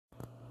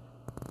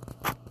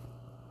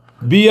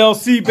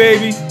BLC,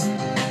 baby.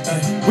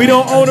 We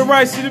don't own the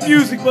rights to the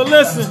music, but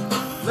listen.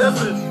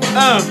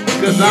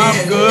 Cause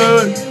I'm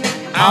good.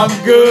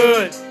 I'm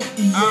good.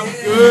 I'm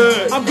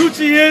good. I'm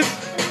Gucci is.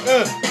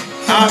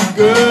 I'm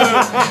good.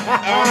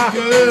 I'm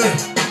good.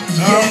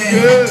 I'm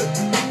good.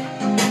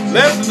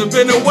 Listen, it's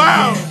been a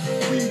while.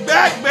 We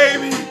back,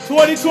 baby.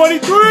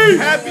 2023.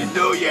 Happy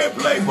New Year,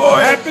 Playboy.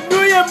 Happy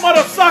New Year,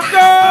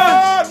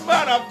 motherfucker.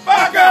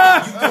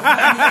 Motherfucker.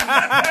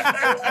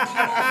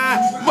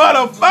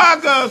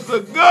 Motherfucker's a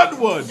good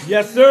one.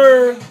 Yes,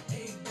 sir.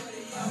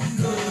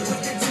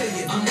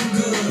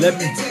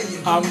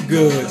 I'm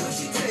good.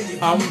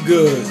 I'm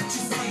good.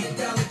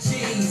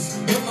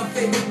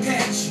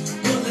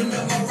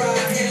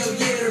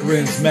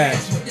 Rinse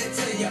match.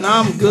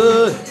 I'm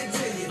good.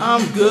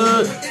 I'm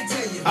good.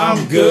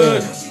 I'm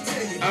good.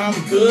 I'm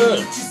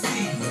good.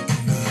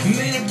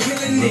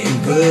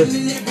 Looking good.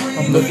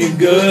 I'm looking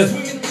good.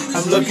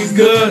 I'm looking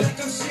good.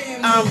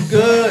 I'm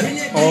good.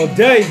 All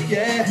day.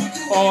 Yeah.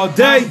 All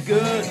day.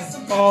 Good.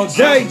 All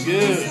day.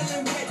 Good.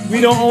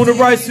 We don't own the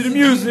rights to the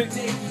music.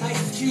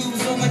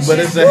 But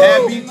it's a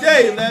happy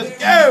day. Let's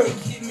go.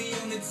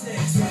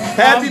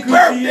 Happy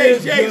birthday,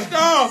 Jay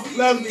Star.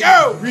 Let's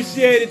go.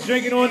 Appreciate it.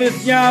 Drinking on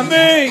this,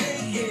 Yami.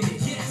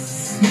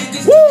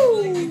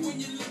 Woo!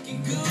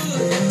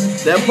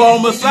 That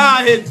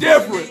Parmesan hit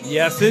different.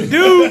 Yes, it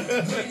do.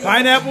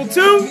 Pineapple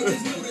too.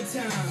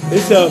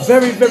 It's a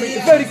very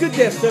good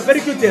day, sir.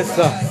 Very good day,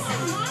 sir.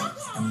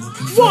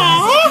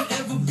 What?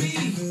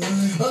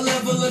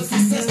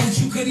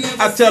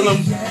 I tell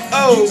him,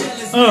 oh.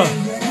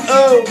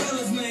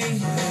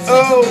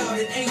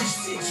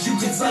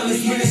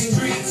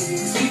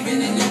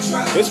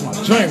 This is my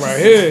joint right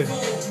here.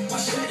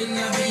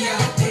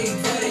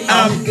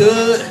 I'm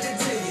good.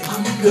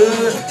 I'm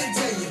good.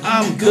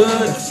 I'm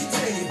good.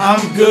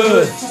 I'm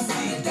good.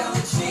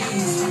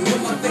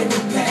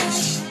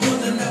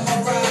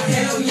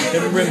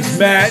 Every rim's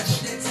match.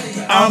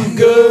 I'm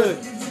good.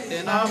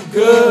 And I'm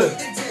good.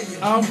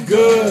 I'm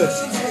good.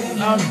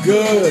 I'm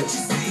good.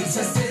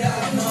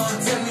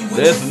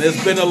 Listen,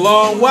 it's been a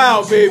long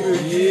while, baby.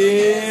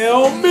 Yeah,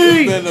 on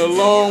me. It's been a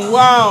long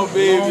while,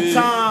 baby.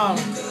 Long time.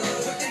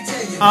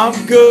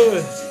 I'm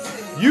good.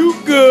 You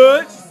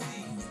good?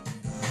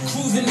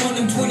 Cruising on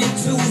them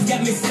 22s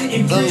got me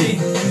sitting pretty.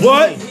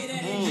 What?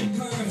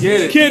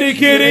 Get it. Kitty,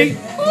 kitty.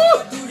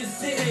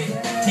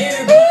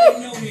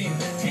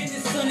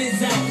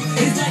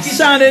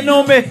 Shining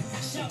on me.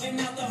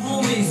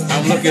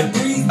 I'm looking.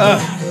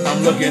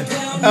 I'm looking.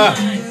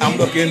 I'm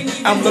looking.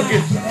 I'm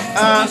looking.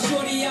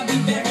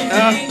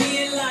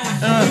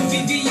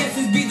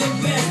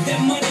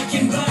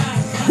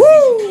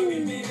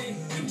 Woo!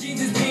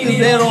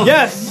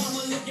 Yes.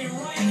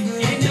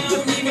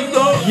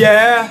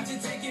 Yeah.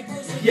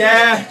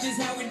 Yeah.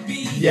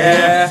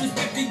 Yeah.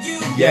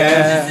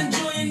 Yeah.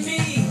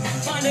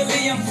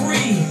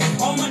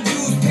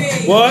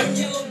 What?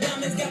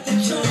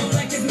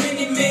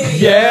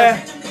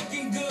 Yeah.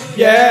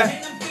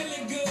 Yeah.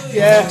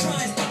 Yeah.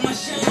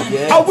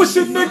 I wish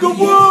a nigga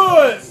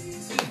would.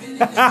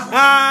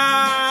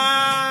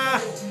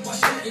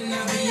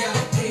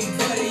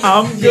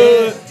 I'm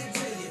good.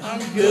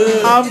 I'm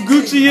good. I'm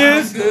Gucci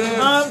is. good.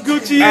 I'm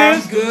Gucci I'm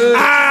is. good.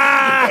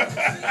 Ah!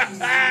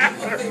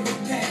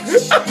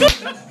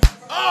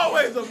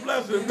 Always a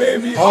blessing,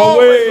 baby.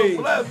 Always. A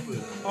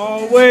blessing.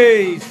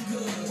 Always.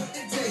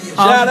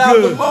 Shout out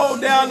good. to Mo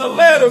down the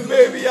letter,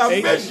 baby.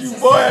 I miss you,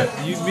 boy.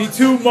 Me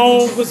too,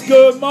 Moan. What's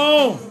good,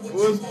 Moan?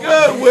 What's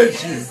good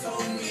with you?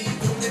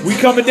 We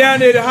coming down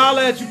there to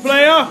holler at you,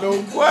 player.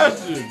 No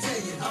question.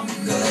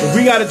 But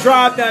we got to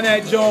drive down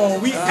that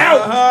joint. We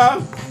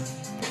out.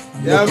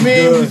 Yeah, I mean,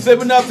 good. we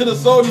sipping up to the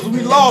soldiers we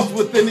lost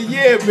within a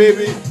year,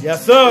 baby.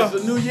 Yes, sir.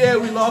 It's a new year.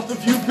 We lost a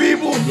few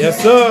people. Yes,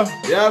 sir.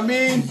 Yeah, I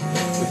mean,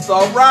 it's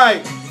all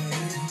right.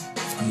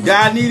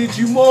 God needed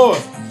you more.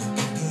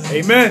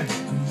 Amen.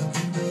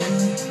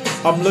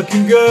 I'm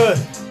looking good.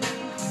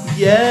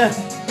 Yeah.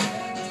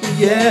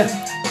 Yeah.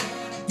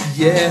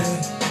 Yeah.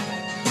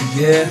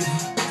 Yeah.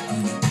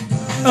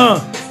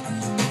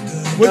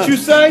 What you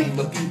say? I'm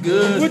looking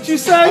good. What you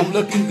say? I'm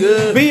looking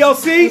good.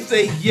 BLC?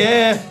 Say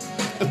yeah.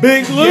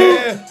 Big Lou?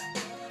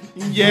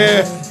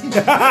 Yeah.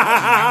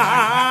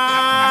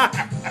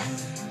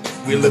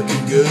 We're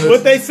looking good.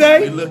 What they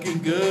say? We're looking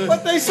good.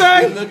 What they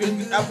say? We're looking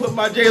good. I put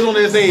my J's on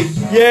there and say,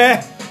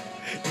 Yeah.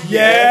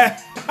 Yeah.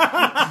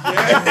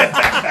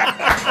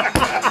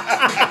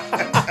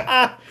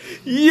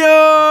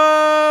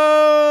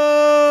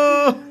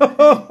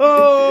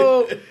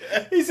 Yo!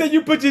 He said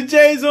you put your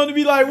J's on to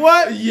be like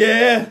what?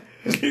 yeah.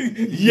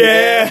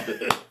 Yeah.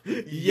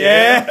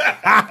 Yeah.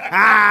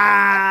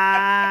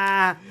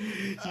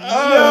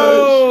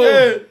 Oh,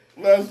 shit.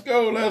 Let's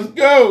go. Let's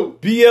go.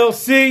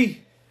 BLC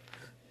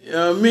You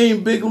know what I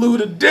mean? Big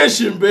Loot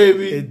Edition,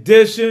 baby.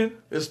 edition.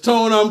 It's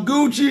Tone, I'm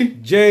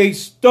Gucci. J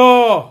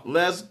Star.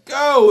 Let's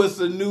go. It's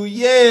a new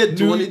year,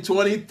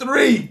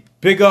 2023.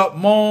 Big up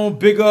Moan.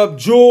 Big up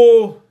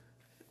Jewel.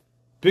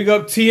 Big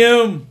up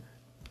TM.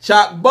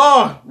 Chop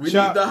Bar. We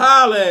Chop. need to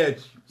holler at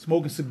you.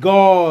 Smoking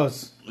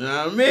cigars. You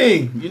know what I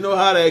mean? You know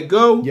how that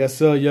go? Yes,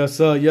 sir. Yes,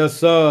 sir. Yes,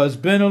 sir. It's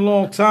been a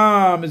long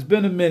time. It's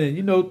been a minute.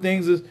 You know,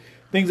 things are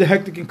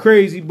hectic and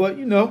crazy, but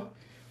you know,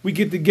 we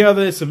get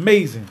together. It's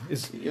amazing.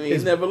 It's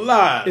never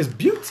lied. It's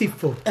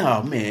beautiful.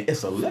 Oh man,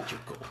 it's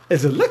electrical.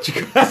 It's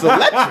electrical. It's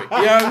electric. You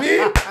know what I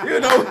mean?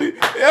 You know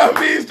what I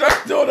mean?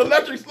 Start doing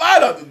electric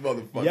slide out this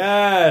motherfucker.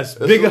 Yes.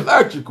 It's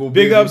electrical.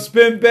 Big baby. up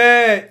Spin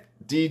Bad.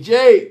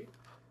 DJ.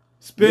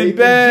 Spin Nathan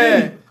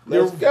Bad. G.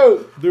 Let's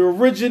go. The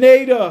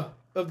originator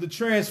of the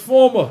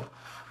Transformer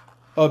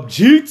of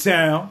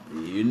G-Town.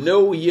 You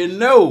know.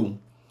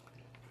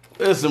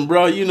 Listen,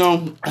 bro,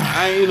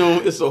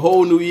 it's a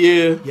whole new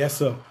year. Yes,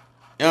 sir.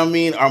 You know what I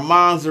mean? Our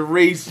minds are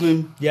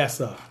racing. Yes,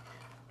 sir.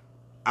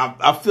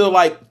 I feel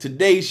like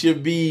today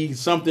should be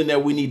something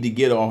that we need to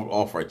get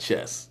off our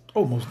chest.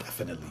 Oh, most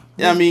definitely.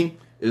 You know what I mean?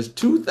 It's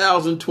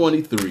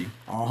 2023.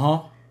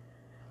 Uh-huh.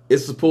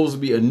 It's supposed to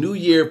be a new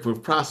year for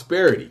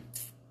prosperity.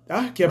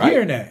 I kept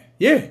hearing that.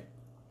 Yeah.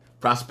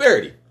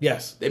 Prosperity.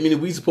 Yes. That means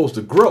we supposed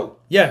to grow.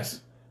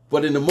 Yes.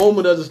 But in the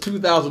moment of this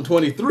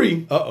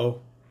 2023,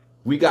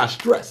 we got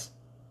stress.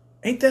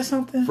 Ain't that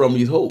something? From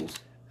these hoes.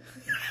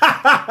 So,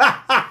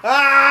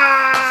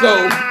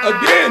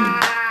 again,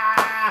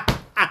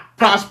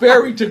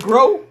 prosperity to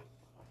grow.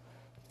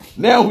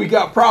 Now we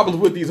got problems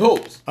with these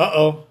hoes.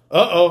 Now,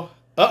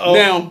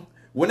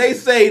 when they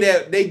say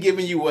that they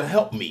giving you a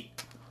helpmeet.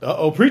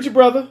 Preach it,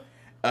 brother.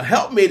 A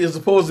helpmate is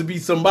supposed to be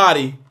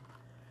somebody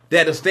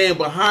that'll stand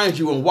behind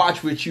you and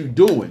watch what you're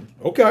doing.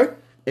 Okay.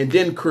 And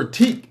then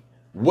critique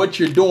what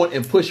you're doing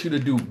and push you to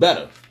do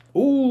better.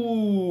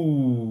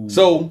 Ooh.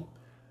 So,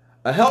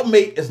 a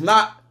helpmate is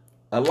not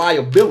a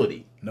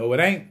liability. No, it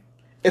ain't.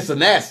 It's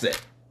an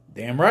asset.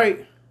 Damn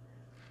right.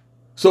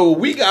 So,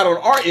 what we got on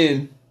our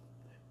end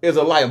is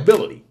a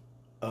liability.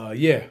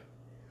 Yeah.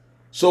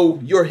 So,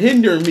 you're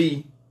hindering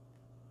me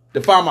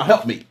to find my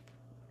helpmate.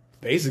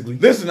 Basically.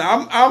 Listen,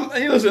 I'm not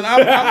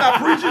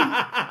preaching.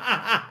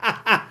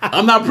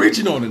 I'm not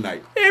preaching on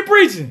tonight. You ain't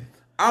preaching.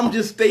 I'm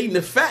just stating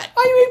the fact.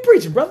 Why you ain't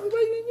preaching, brother?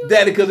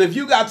 That because if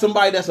you got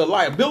somebody that's a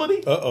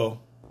liability, and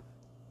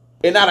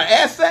not an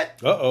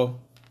asset, God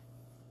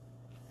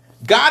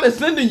is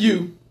sending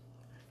you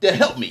to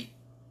help me.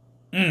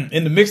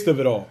 In the midst of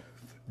it all.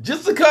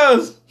 Just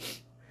because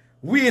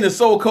we in a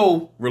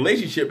so-called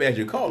relationship, as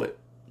you call it.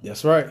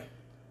 That's right.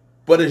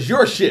 But it's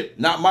your ship,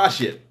 not my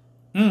ship.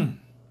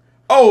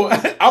 Oh,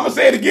 I'm going to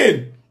say it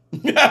again.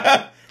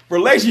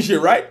 Relationship,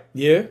 right?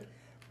 Yeah.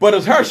 But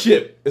it's her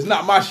ship. It's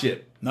not my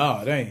ship.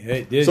 No, it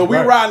ain't. So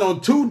we're riding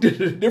on two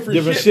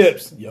different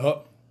ships.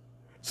 Yup.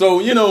 So,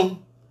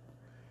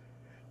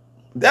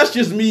 that's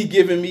just me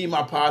giving me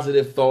my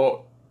positive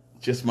thought.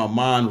 Just my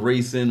mind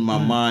racing, my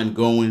mind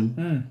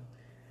going.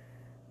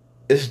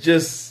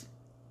 It's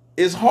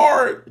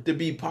hard to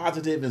be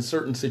positive in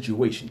certain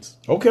situations.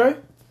 Okay.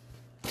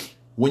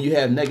 When you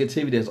have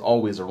negativity that's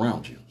always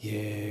around you.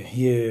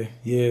 Yeah.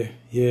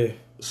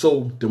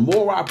 So the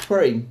more I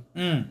pray,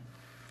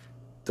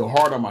 the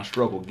harder my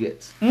struggle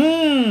gets.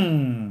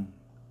 The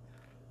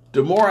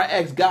more I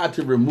ask God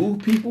to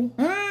remove people,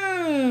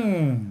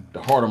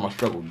 the harder my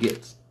struggle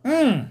gets.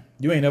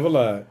 You ain't never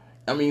lied.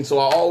 I mean, so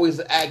I always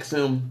ask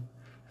him,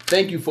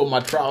 thank you for my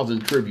trials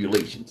and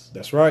tribulations.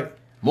 That's right.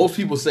 Most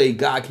people say,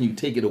 God, can you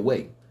take it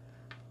away?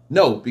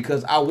 No,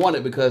 because I want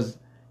it, because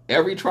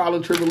every trial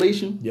and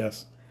tribulation,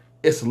 yes,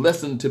 it's a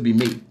lesson to be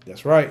made.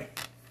 That's right.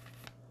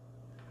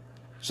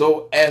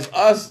 So as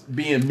us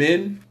being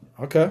men,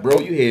 bro,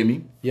 you hear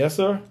me? Yes,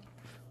 sir.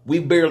 We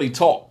barely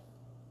talk.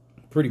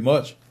 Pretty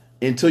much.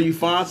 Until you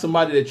find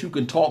somebody that you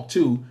can talk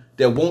to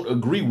that won't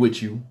agree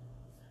with you,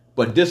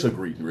 but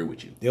disagree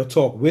with you. They'll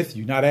talk with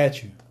you, not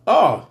at you.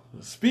 Oh,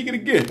 speak it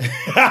again.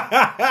 Speak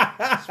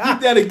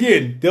that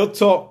again. They'll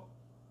talk.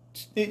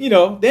 They ain't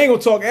gonna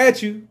talk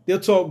at you. They'll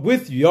talk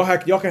with you.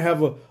 Y'all can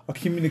have a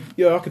communication.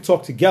 Y'all can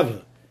talk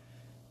together.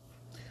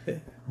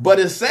 But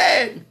it's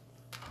sad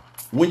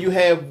when you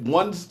have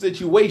one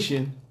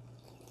situation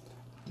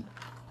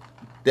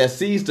that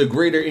sees the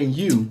greater in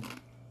you,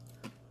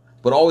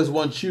 but always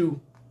wants you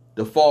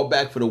to fall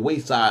back for the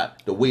wayside,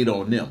 to wait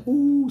on them.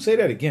 Ooh, say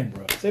that again,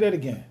 bro. Say that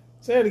again.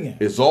 Say it again.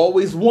 It's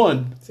always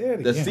one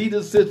that sees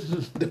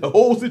the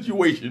whole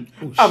situation.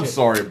 Ooh, I'm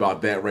sorry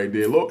about that right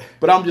there, Lord.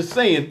 But I'm just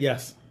saying.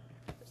 Yes.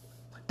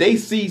 They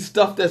see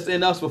stuff that's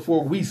in us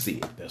before we see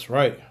it. That's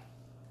right.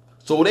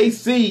 So they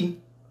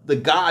see the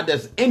God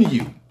that's in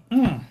you.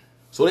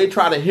 So they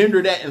try to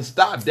hinder that and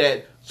stop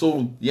that.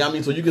 So,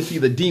 so you can see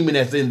the demon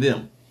that's in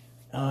them.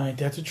 Ain't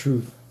that the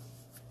truth?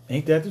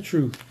 Ain't that the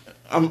truth?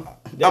 I'm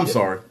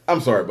sorry.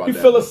 I'm sorry about that.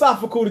 You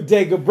philosophical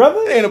today, good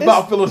brother. It ain't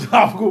about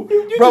philosophical.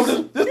 Bro,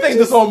 this thing's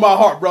just on my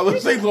heart, brother.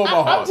 This thing's on my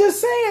heart. I'm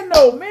just saying,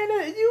 though, man.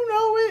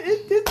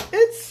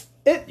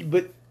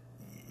 But,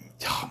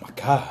 oh, my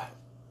God.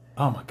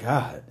 Oh, my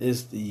God.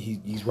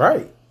 He's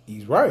right.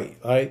 He's right.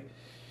 Like,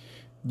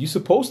 you're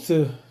supposed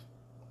to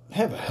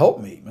have a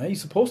helpmate, man. You're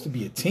supposed to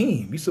be a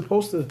team. You're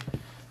supposed to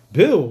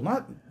build,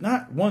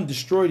 not one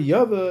destroy the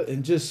other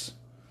and just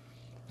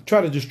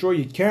try to destroy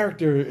your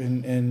character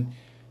and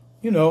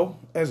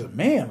as a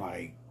man,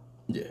 like,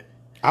 Yeah.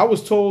 I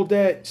was told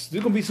that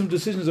there's gonna be some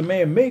decisions a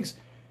man makes.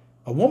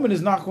 A woman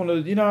is not gonna,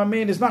 you know what I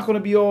mean? It's not gonna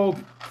be all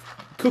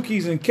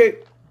cookies and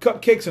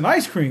cupcakes and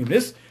ice cream.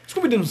 It's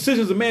gonna be the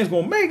decisions a man's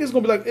gonna make. It's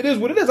gonna be like, it is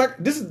what it is.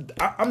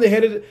 I'm the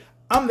head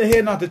I'm the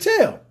head, not the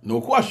tail.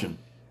 No question.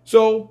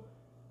 So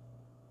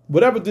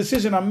whatever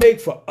decision I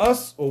make for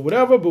us or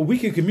whatever, but we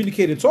can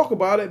communicate and talk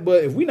about it.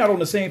 But if we're not on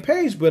the same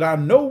page, but I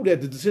know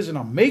that the decision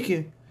I'm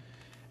making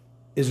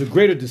is a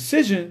greater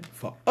decision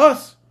for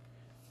us,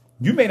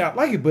 you may not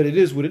like it, but it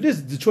is what it is.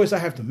 It's the choice I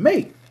have to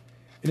make.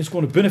 And it's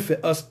going to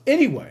benefit us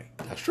anyway.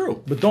 That's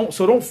true. But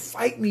don't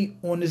fight me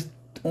on this.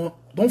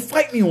 Don't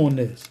fight me on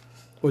this.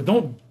 Or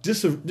don't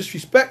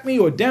disrespect me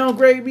or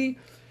downgrade me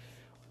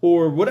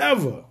or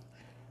whatever.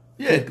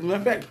 Yeah,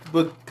 in fact,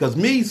 because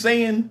me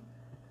saying,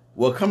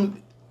 well,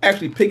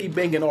 actually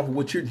piggybacking off of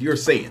what you're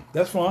saying.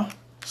 That's fine.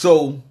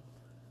 So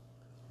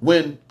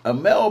when a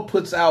male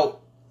puts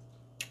out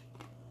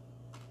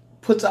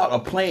a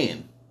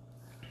plan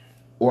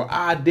or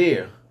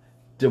idea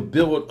to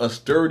build a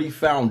sturdy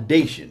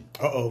foundation.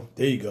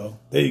 There you go.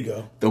 There you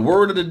go. The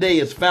word of the day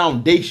is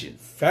foundation.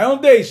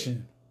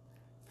 Foundation.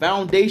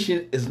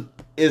 Foundation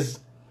is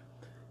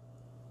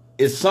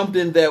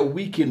something that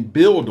we can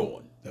build on.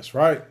 That's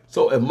right.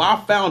 So if my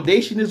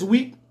foundation is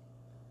weak,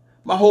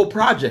 my whole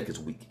project is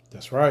weak.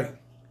 That's right.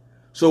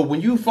 So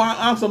when you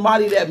find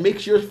somebody that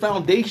makes your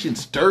foundation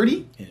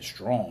sturdy and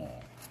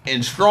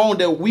strong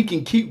that we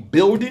can keep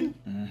building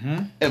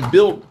and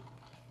build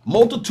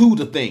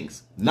multitudes of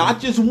things, not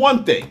just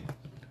one thing,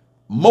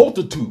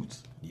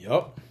 multitudes.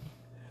 Yup.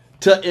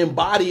 To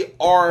embody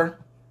our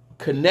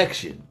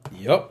connection.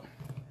 Yup.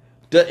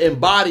 To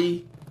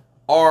embody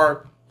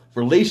our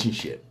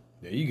relationship.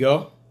 There you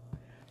go.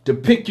 To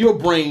pick your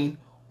brain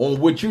on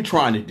what you're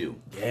trying to do.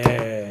 Yeah.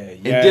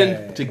 And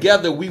then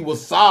together we will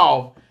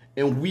solve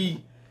and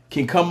we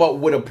can come up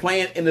with a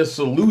plan and a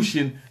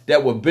solution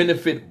that will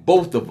benefit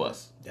both of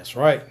us. That's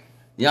right.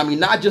 Yeah, I mean,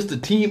 not just a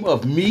team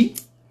of me,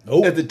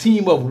 nope. It's a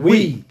team of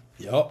we.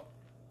 Yup.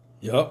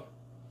 Yup.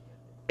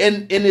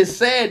 And it's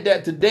sad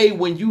that today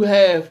when you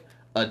have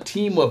a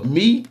team of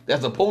me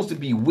that's supposed to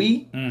be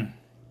we,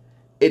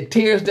 it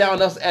tears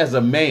down us as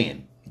a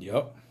man.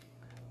 Yup.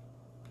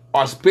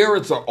 Our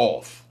spirits are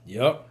off.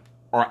 Yup.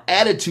 Our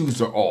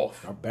attitudes are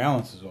off. Our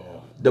balance is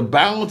off. The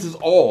balance is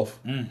off.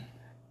 And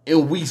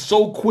we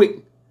so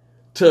quick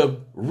to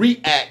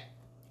react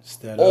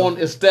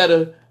instead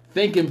of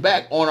thinking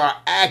back on our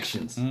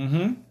actions.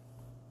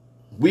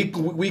 We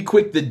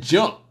quick to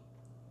jump.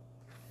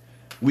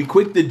 We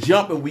quick to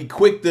jump and we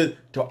quick to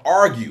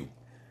argue.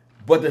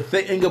 But the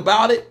thing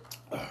about it,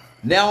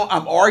 now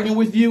I'm arguing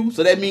with you,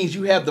 so that means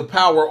you have the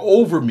power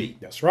over me.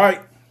 That's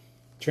right.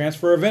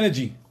 Transfer of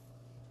energy.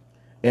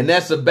 And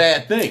that's a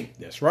bad thing.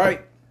 That's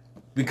right.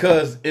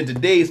 Because in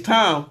today's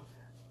time,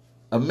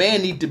 a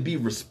man needs to be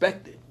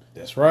respected.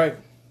 That's right.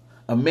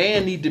 A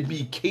man needs to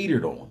be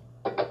catered on.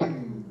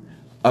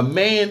 A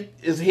man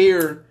is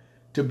here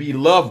to be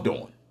loved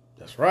on.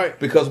 That's right.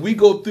 Because we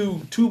go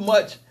through too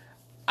much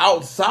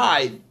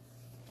outside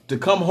to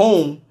come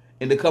home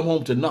and to come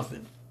home to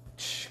nothing.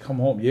 Come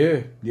home.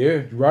 Yeah. Yeah.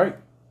 You're right.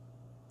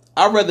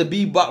 I'd rather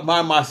be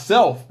by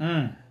myself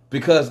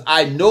because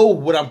I know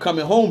what I'm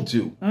coming home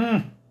to.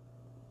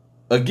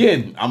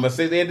 Again, I'm going to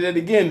say that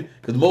again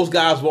because most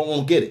guys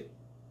won't get it.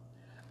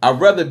 I'd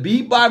rather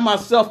be by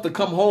myself to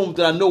come home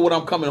than I know what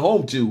I'm coming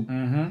home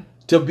to.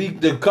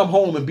 To come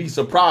home and be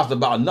surprised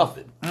about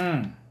nothing.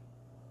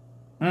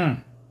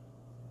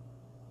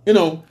 You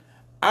know,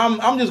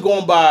 I'm just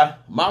going by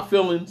my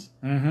feelings.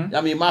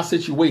 I mean, my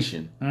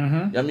situation.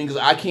 I mean, because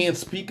I can't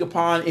speak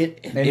upon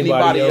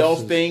anybody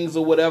else's things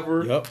or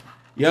whatever. Yep.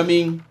 You know what I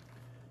mean?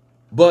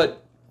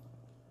 But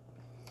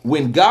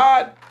when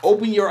God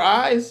open your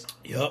eyes,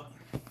 yep,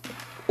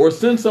 or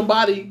send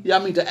somebody, you know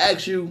what I mean, to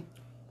ask you,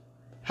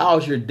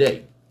 how's your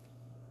day?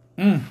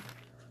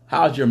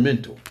 How's your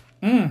mental?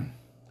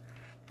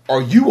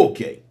 Are you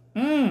okay?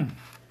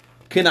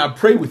 Can I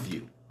pray with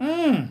you?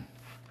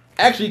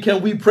 Actually,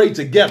 can we pray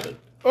together?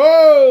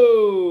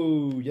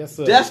 Oh, yes,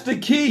 sir. That's the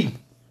key.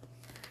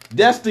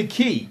 That's the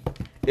key.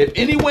 If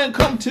anyone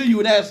come to you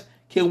and ask,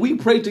 can we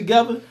pray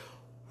together?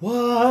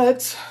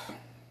 What?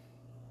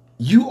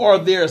 You are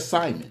their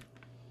assignment.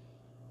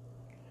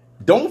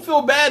 Don't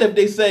feel bad if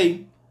they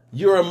say,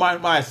 you're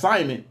my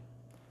assignment.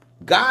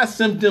 God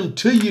sent them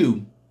to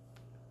you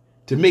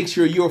to make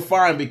sure you're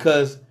fine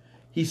because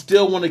he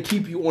still want to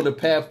keep you on the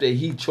path that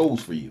he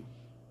chose for you.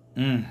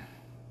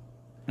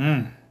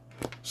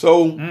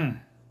 So,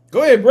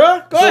 go ahead,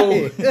 bro. Go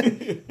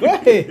ahead. Go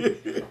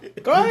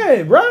ahead. Go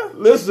ahead, bro.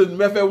 Listen,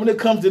 matter of fact, when it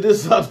comes to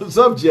this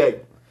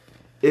subject,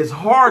 it's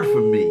hard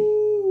for me.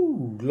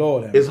 Ooh,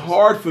 Lord, it's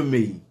hard for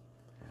me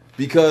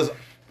because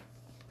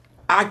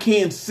I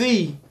can't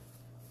see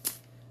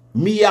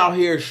me out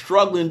here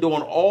struggling,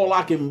 doing all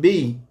I can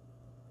be,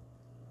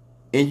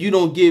 and you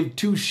don't give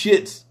two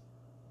shits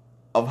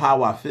of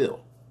how I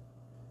feel.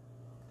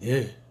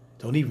 Yeah.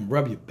 Don't even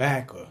rub your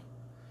back or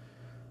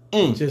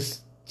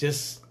just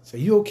say,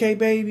 you okay,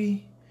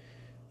 baby?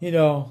 You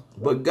know.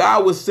 But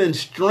God will send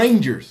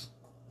strangers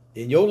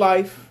in your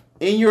life.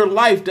 in your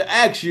life to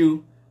ask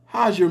you,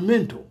 how's your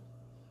mental?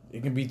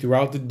 It can be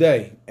throughout the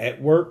day,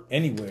 at work,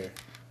 anywhere.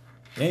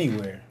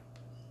 Anywhere.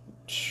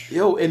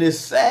 Yo, and it's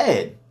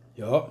sad.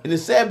 Yup. And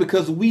it's sad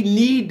because we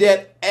need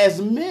that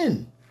as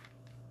men.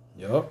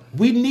 Yup.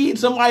 We need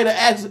somebody to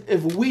ask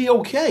if we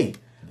okay.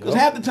 Because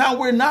half the time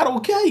we're not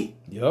okay.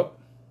 Yup.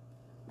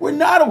 We're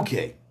not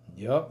okay.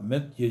 Yup.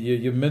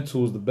 Your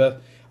mental is the best.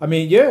 I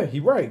mean, yeah, he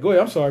right. Go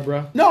ahead. I'm sorry,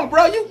 bro. No,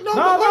 bro, you No,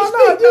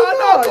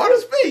 go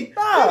to speak.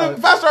 Nah.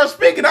 If I start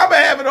speaking, I'm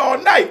gonna have it all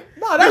night.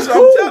 No, that's Listen, I'm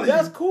cool. telling you.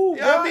 That's cool.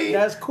 You know what I bro. mean?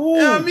 That's cool.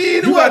 You know what I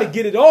mean? You What? got to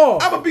get it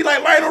off. I'm gonna be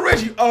like Lionel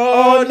Richie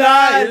all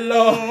night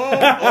long, all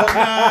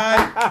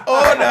night,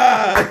 all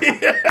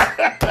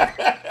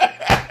night.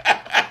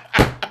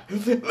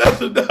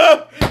 Listen,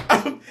 dog,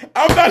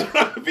 I'm not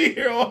trying to be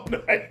here all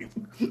night.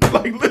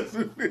 Like,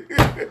 listen,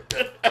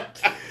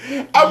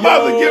 I'm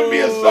about to give me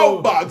a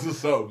soapbox or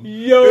something.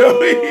 Yo. You know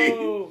what I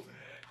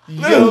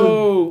mean?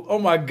 Yo. Oh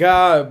my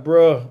God,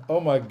 bro. Oh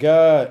my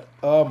God.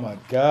 Oh my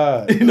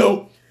God. You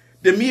know,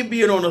 to me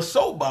being on a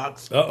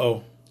soapbox,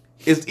 Uh-oh.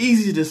 it's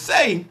easy to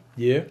say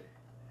Yeah.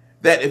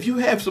 that if you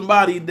have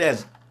somebody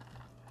that's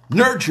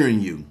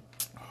nurturing you,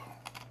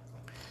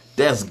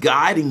 that's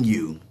guiding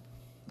you,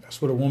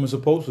 That's what a woman's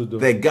supposed to do.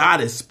 that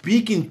God is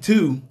speaking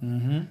to,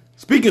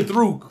 speaking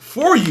through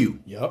for you,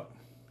 Yup.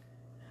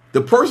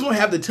 the person don't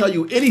have to tell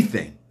you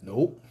anything.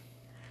 Nope.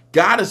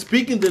 God is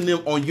speaking to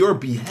them on your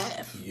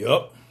behalf.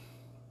 Yup.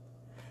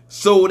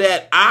 So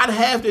that odd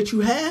half that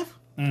you have,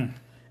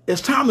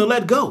 it's time to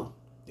let go.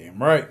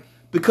 Damn right.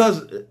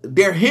 Because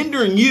they're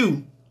hindering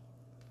you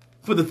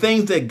for the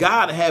things that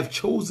God have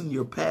chosen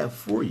your path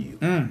for you.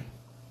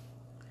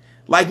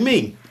 Like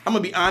me, I'm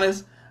going to be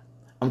honest,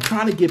 I'm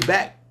trying to get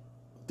back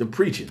to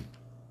preaching.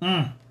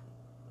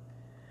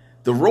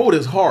 The road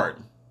is hard,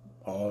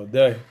 All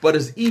day. but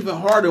it's even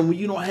harder when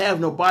you don't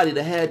have nobody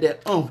to have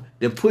that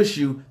that push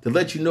you to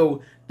let you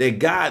know that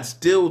God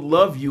still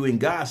love you and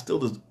God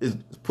still is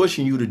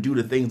pushing you to do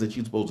the things that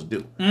you're supposed to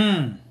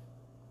do.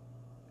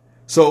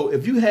 So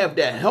if you have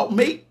that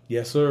helpmate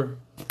Yes, sir.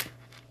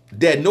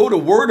 that know the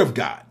word of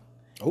God,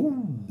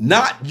 Oh.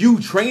 not you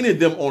training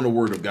them on the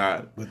word of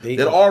God, But they-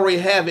 that already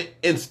have it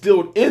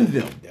instilled in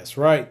them. That's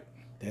right.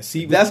 That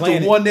seed was That's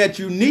planted. the one that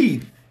you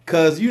need.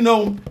 Because, you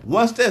know,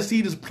 once that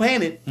seed is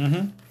planted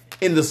and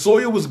the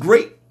soil was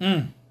great,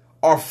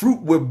 our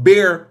fruit will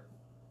bear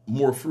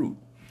more fruit.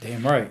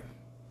 Damn right.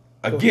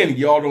 Again,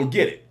 y'all don't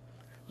get it.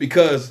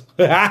 Because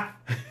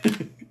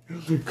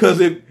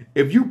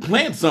if you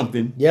plant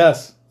something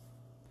Yes.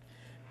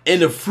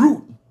 and the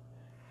fruit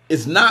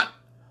is not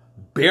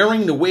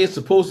bearing the way it's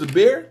supposed to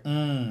bear,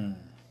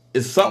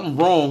 it's something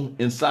wrong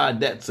inside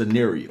that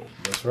scenario.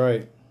 That's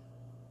right.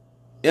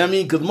 You know what I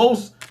mean?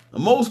 Because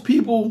most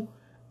people,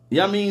 you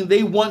know what I mean,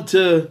 they want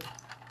to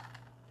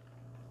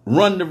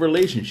run the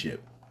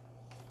relationship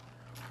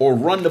or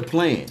run the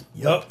plan.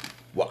 Yup.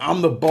 Well,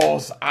 I'm the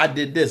boss. I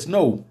did this.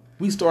 No,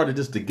 we started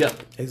this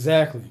together.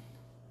 Exactly.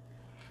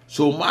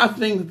 So my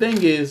thing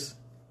is,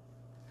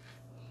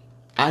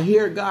 I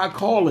hear God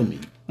calling me.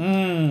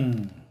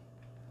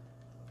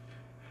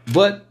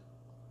 But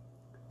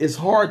it's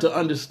hard to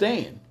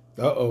understand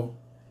Uh-oh.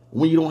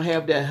 when you don't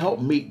have that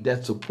helpmate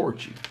that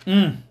supports you.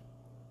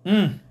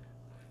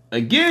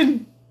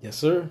 Again, Yes,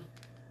 sir.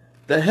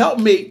 the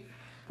helpmate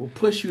will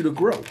push you to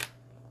grow.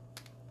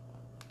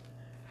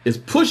 It's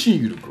pushing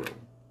you to grow.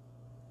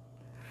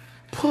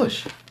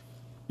 Push.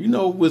 You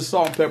know what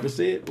Salt and Pepper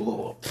said?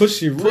 Oh,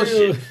 Push you push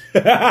real. it.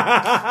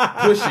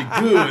 Push it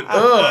good.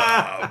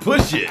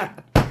 Push it.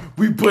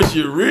 We push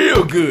it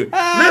real good.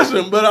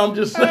 Listen, but I'm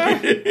just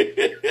saying.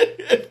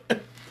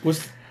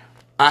 What's...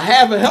 I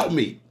have a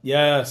helpmate.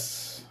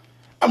 Yes.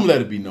 I'm gonna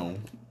let it be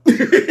known.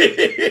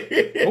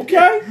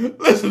 Okay.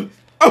 Listen,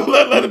 I'm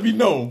gonna let it be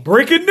known.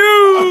 Breaking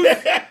news.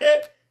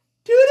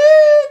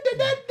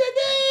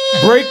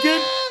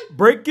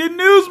 Breaking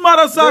news,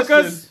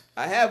 motherfuckers. Listen,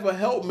 I have a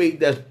helpmate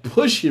that's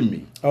pushing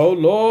me. Oh,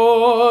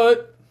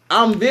 Lord.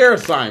 I'm their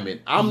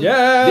assignment.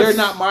 Yes. They're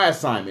not my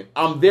assignment.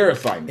 I'm their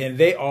assignment. And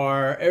they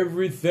are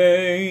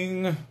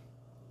everything.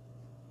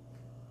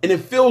 And it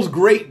feels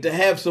great to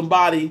have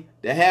somebody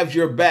that has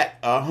your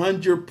back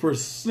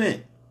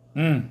 100%.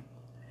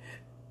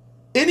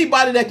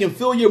 Anybody that can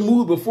feel your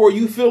mood before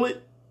you feel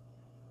it.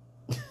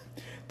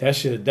 That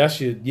should help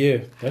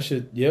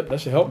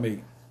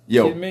me.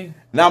 Yo, Kidding me?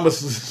 now I'm going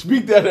to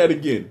speak that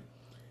again.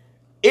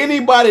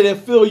 Anybody that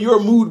feel your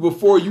mood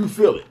before you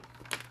feel it.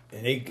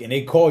 And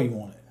they call you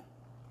on it.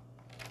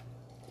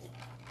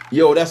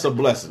 Yo, that's a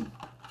blessing.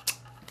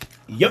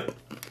 Yep.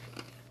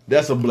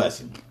 That's a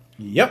blessing.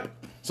 Yep.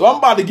 So I'm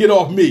about to get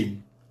off me.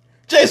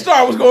 Jay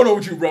Star, what's going on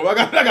with you, bro? I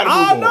got to move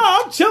on. No,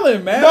 I'm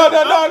chilling, man. No,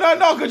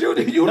 because you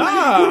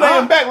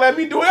laying back, let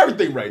me do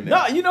everything right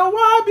now. No, you know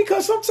why?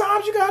 Because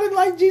sometimes you gotta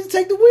like Jesus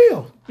take the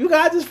wheel. You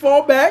gotta just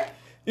fall back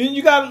and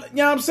you gotta, you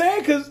know what I'm saying?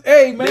 Because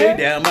hey, man, Lay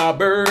down my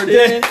burden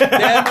down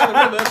by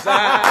the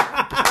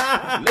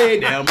riverside.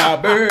 Lay down my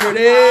burden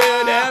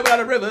down by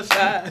the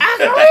riverside. I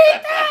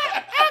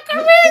can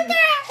read that.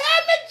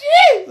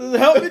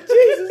 Help me,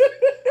 Jesus.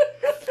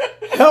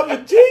 help me,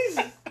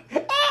 Jesus.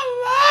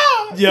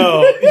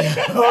 Yo,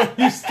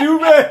 you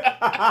stupid.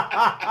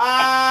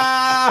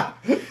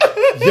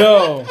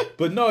 Yo,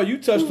 but no, you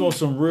touched on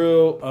some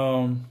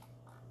real,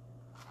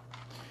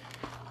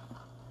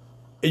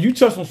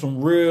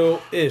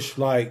 ish,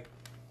 like,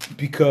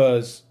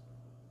 because,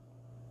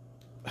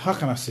 how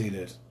can I say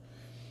this?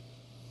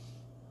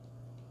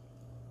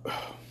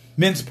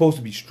 Men's supposed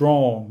to be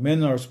strong.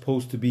 Men are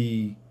supposed to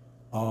be,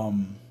 not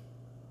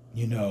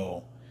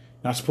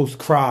supposed to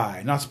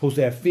cry, not supposed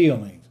to have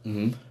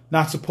feelings,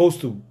 not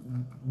supposed to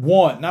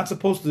want, not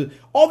supposed to,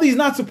 all these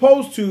not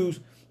supposed to's,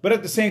 but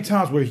at the same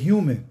time, we're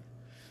human.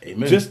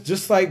 Amen.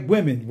 Just like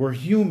women, we're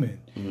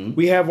human.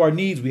 We have our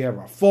needs, we have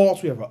our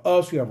faults, we have our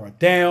ups, we have our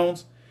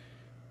downs.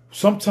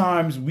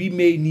 Sometimes we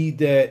may need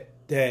that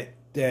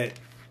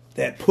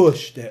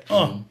push, to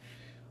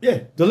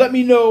let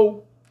me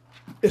know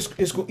it's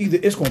either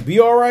it's gonna be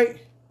all right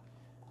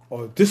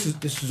or this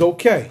is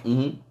okay.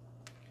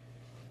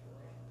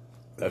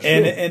 That's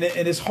and true.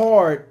 and it's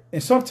hard,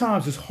 and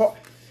sometimes it's hard.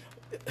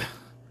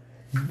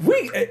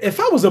 If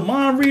I was a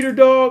mind reader,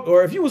 dog,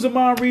 or if you was a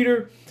mind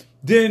reader,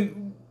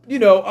 then a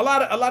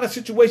lot of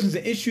situations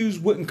and issues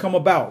wouldn't come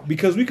about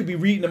because we could be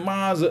reading the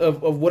minds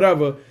of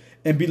whatever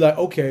and be like,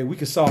 okay, we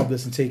can solve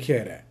this and take care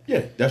of that.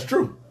 Yeah, that's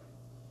true.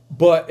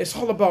 But it's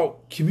all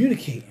about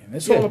communicating.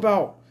 It's all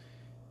about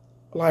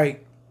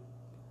like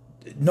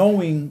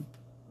knowing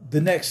the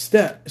next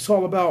step. It's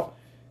all about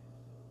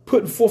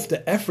putting forth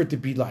the effort to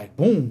be like,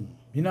 boom.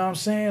 You know what I'm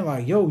saying?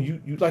 Like, yo,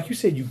 you like you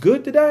said, you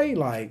good today?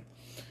 Like,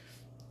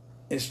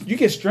 you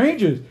get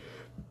strangers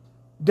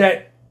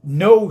that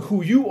know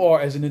who you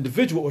are as an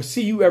individual or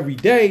see you every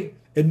day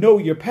and know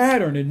your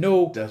pattern and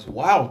know. That's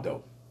wild,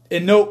 though.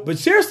 And know, but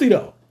seriously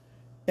though,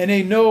 and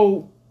they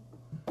know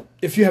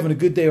if you're having a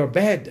good day or a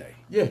bad day.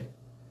 Yeah,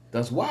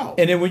 that's wild.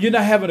 And then when you're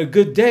not having a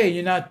good day,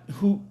 you're not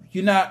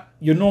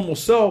your normal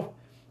self,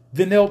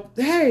 then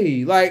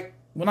hey, like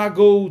when I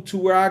go to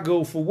where I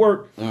go for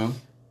work,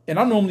 and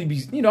I normally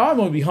be, I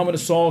normally be humming a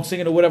song,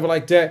 singing or whatever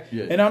like that,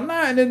 and I'm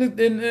not, and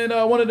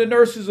then one of the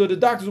nurses or the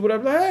doctors or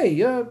whatever, like, hey,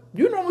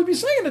 you normally be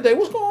singing today.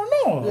 What's going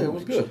on? Yeah, it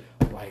was good.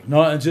 Like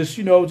nothing, just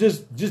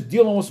just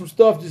dealing with some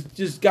stuff,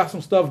 just got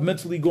some stuff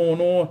mentally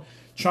going on,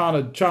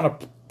 trying to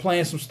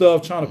plan some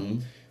stuff, trying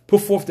to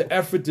put forth the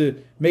effort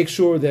to make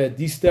sure that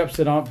these steps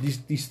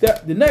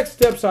that the next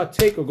steps I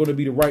take are going to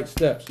be the right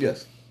steps.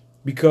 Yes.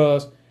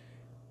 Because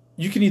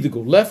you can either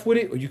go left with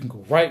it or you can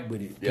go right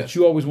with it. Yes. But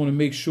you always want to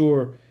make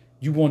sure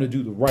you want to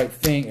do the right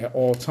thing at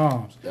all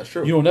times. That's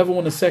true. You don't ever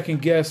want to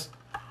second guess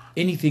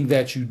anything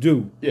that you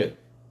do. Yeah.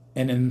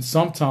 And then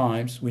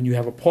sometimes when you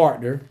have a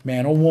partner,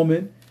 man or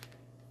woman,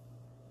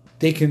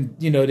 they can,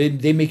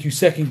 they make you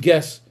second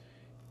guess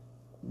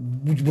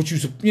what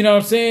you know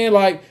what I'm saying?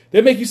 Like,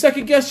 they make you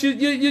second guess your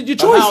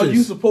choices. How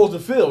you supposed to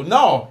feel.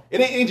 No, it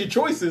ain't your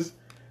choices.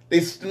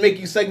 They make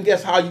you second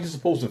guess how you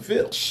supposed to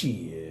feel.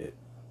 Shit.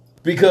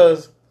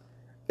 Because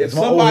if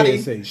my old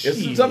head say,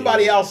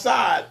 somebody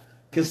outside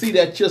can see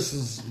that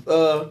just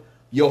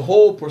your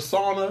whole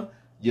persona,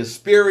 your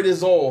spirit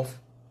is off,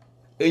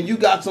 and you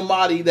got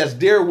somebody that's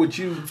there with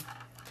you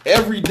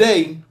every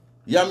day,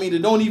 they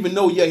don't even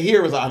know your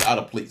hair is out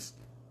of place.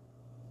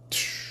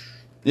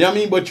 You know what I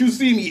mean? But you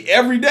see me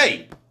every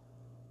day.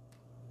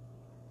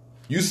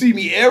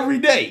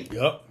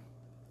 Yep.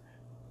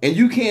 And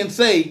you can't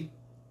say,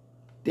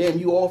 damn,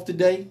 you off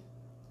today?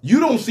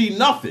 You don't see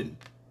nothing.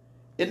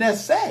 And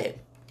that's sad.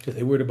 Because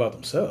they worried about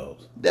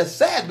themselves. That's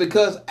sad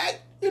because,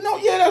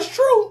 that's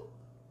true.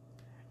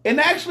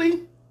 And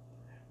actually,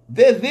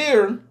 they're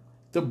there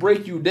to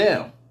break you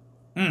down.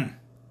 I'm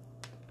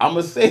going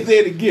to say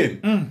that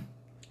again.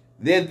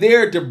 They're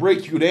there to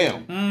break you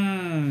down.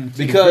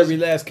 Because the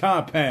very last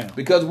compound.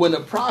 Because when the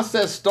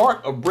process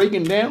start of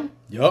breaking down,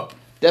 yup,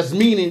 that's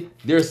meaning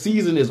their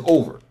season is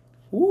over.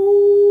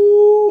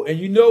 Ooh, and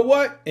you know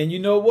what? And you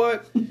know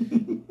what?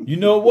 You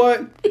know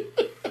what?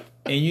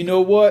 And you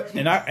know what?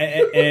 And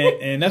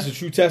and that's a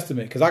true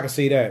testament, because I can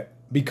say that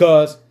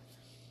because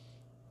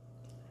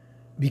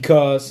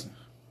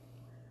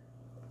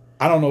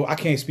I don't know, I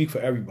can't speak for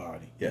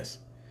everybody. Yes.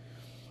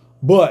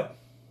 But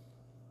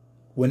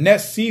when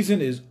that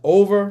season is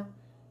over,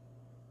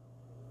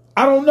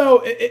 I don't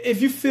know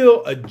if you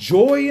feel a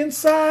joy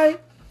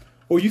inside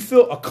or you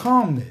feel a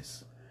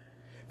calmness.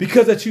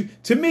 Because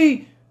to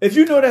me, if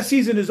you know that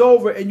season is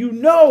over and you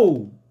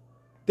know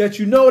that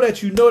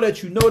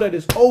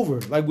it's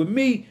over. Like with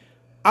me,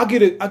 I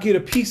get a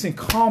peace and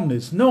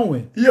calmness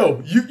knowing.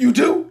 Yo, you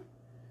do?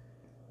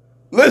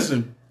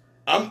 Listen,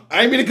 I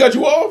ain't mean to cut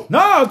you off.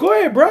 Nah, go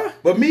ahead, bruh.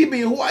 But me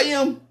being who I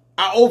am,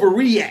 I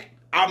overreact.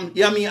 I'm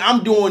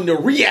doing the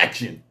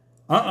reaction.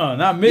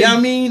 Not me. Yeah,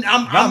 I'm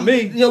not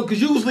me.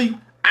 Because usually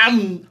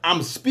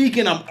I'm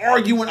speaking, I'm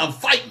arguing, I'm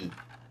fighting.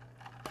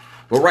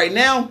 But right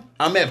now,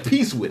 I'm at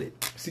peace with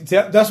it. See,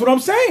 that's what I'm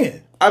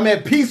saying. I'm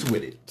at peace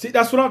with it. See,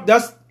 that's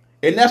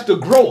the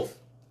growth.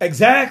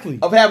 Exactly.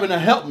 Of having to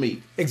help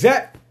me.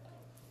 Exactly.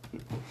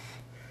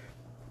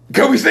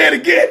 Can we say it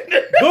again?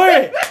 Go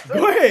ahead.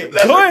 Go ahead.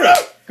 Listen, Go ahead. Bro.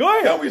 Go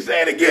ahead. Can we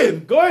say it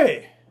again? Go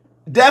ahead.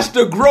 That's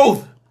the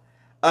growth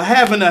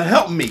having a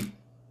helpmate,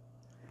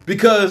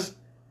 because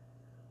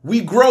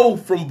we grow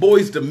from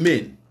boys to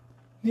men.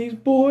 These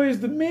boys,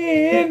 the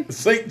men.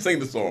 Sing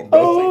the song, bro.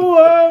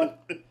 Oh,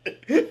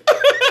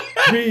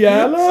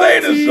 reality. Say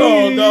the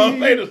song, dog.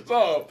 Say the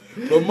song.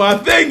 But my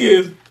thing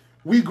is,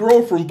 we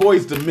grow from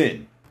boys to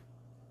men.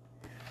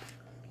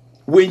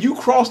 When you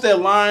cross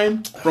that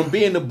line from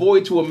being a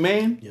boy to a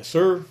man, Yes,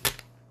 sir.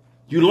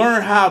 you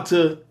learn how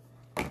to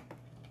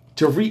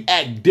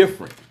react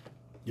different.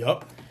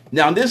 Yup.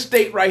 Now, in this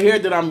state right here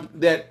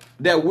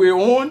that we're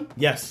on,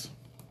 Yes.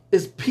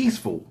 it's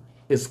peaceful.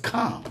 It's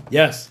calm.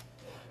 Yes.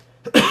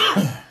 You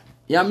know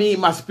what I mean?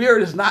 My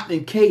spirit is not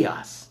in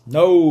chaos.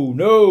 No.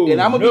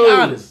 And I'm gonna be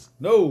honest.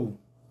 No.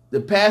 The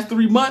past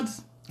 3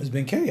 months, It's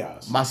been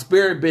chaos. my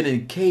spirit been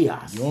in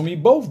chaos. You and me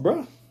both,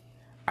 bro.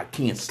 I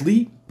can't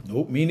sleep.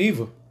 Nope, me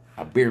neither.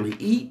 I barely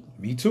eat.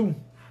 Me too.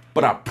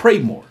 But I pray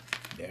more.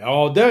 Yeah,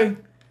 all day.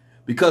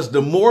 Because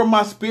the more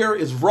my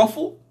spirit is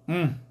ruffled,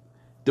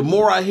 the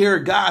more I hear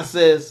God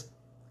says,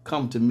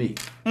 come to me.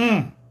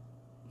 I'm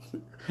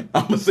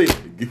going to say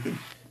it again.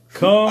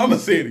 I'm going to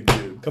say it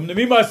again. Come to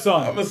me, my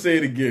son. I'm going to say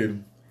it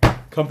again.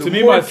 Come The to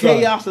me, more my son.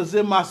 chaos is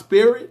in my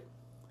spirit,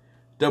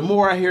 the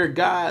more I hear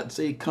God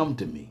say, come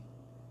to me.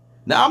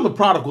 Now, I'm the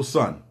prodigal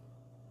son.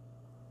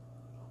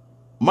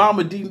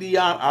 Mama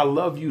Dion, I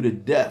love you to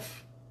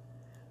death.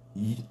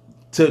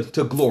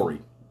 To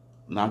glory.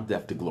 Not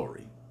death, to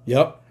glory.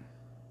 Yep.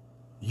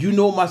 You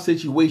know my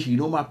situation. You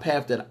know my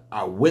path that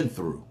I went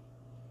through.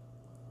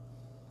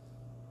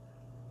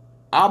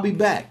 I'll be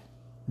back.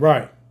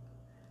 Right.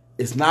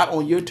 It's not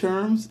on your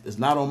terms. It's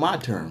not on my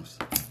terms.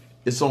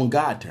 It's on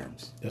God's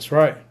terms. That's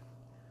right.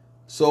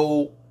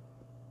 So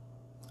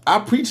I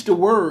preach the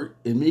word,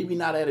 and maybe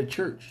not at a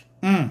church,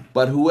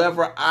 but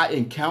whoever I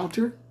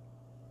encounter,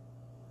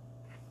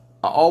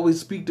 I always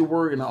speak the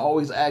word, and I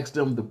always ask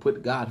them to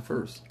put God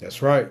first.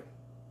 That's right.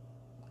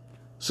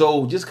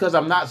 So just because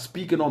I'm not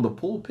speaking on the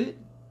pulpit,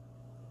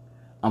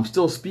 I'm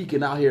still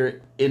speaking out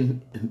here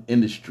in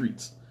the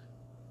streets.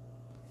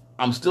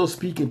 I'm still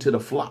speaking to the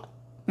flock.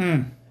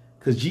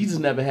 Because Jesus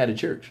never had a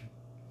church.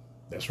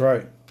 That's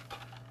right.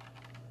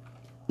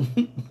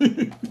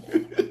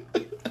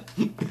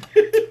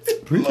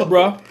 Preacher,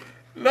 bro.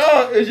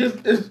 No, it's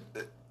just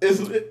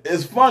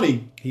it's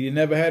funny He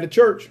never had a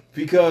church.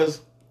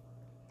 because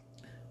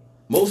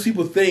most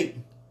people think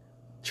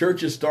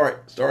churches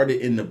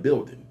started in the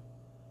building.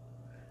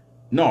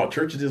 No,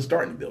 churches didn't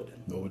start in the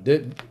building. No, it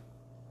didn't.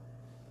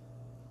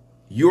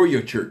 You're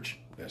your church.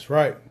 That's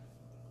right.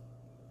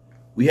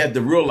 We have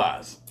to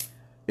realize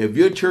if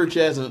your church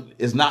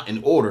is not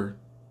in order,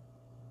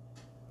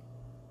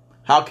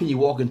 how can you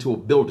walk into a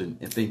building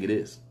and think it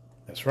is?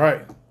 That's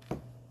right.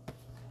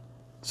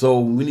 So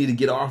we need to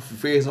get our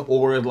affairs in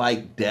order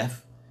like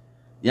death.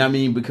 You know what I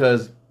mean?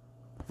 Because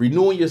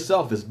renewing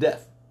yourself is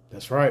death.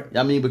 That's right. You know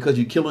what I mean? Because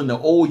you're killing the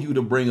old you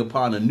to bring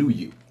upon a new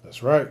you.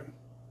 That's right.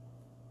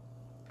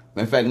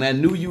 In fact, that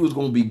new you is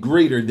going to be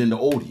greater than the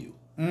old you.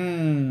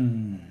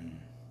 And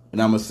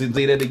I'm going to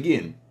say that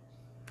again.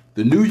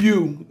 The new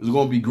you is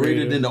going to be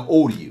greater than the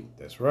old you.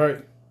 That's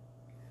right.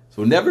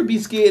 So never be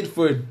scared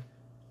for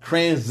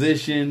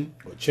transition,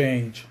 Or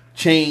change.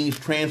 change,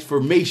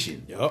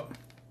 transformation. Yep. You know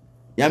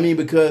what I mean?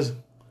 Because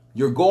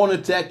you're going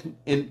into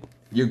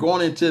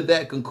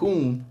that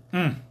cocoon. You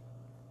know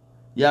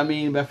what I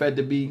mean? Matter of fact,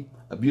 to be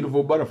a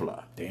beautiful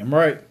butterfly. Damn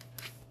right.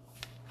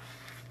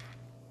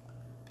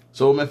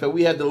 So matter of fact,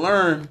 we had to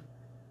learn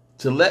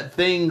to let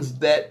things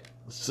that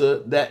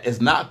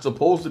is not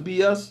supposed to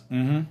be us. You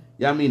know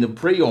what I mean? To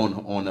pray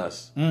on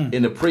us and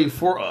to pray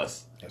for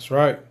us. That's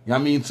right. You know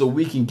what I mean? So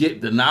we can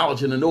get the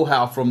knowledge and the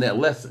know-how from that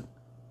lesson.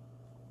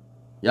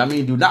 You know what I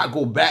mean? Do not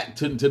go back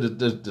to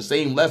the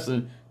same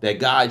lesson that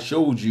God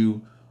showed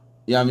you,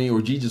 you know what I mean,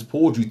 or Jesus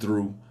pulled you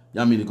through, you know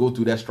what I mean, to go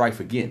through that strife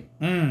again.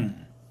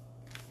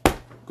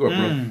 Go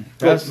ahead,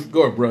 bro.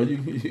 Go ahead, bro. You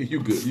good. You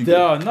good. You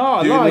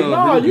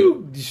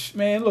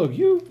man, look,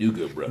 you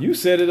good, bro. You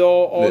said it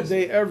all Listen.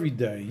 day, every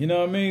day. You know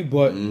what I mean?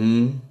 But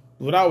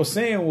what I was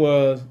saying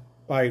was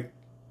like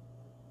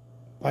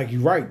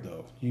you're right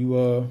though.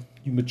 You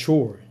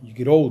mature, you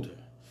get older.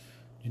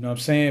 You know what I'm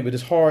saying? But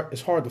it's hard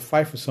to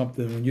fight for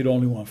something when you're the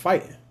only one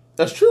fighting.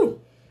 That's true.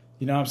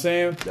 You know what I'm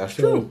saying? That's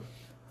true.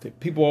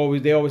 People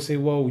always say,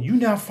 "Well, you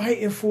not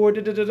fighting for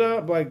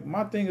it." Like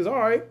my thing is, all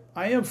right,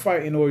 I am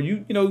fighting, or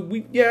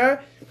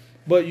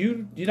but you're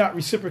not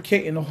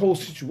reciprocating the whole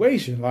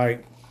situation.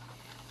 Like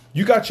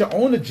you got your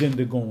own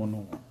agenda going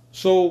on.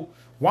 So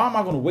why am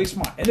I going to waste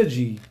my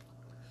energy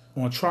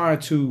on trying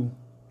to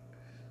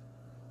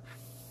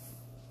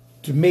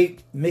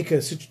make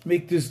this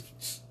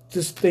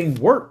thing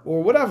work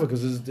or whatever?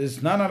 Because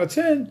it's 9 out of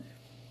 10.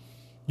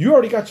 You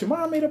already got your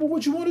mind made up of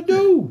what you want to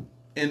do.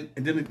 And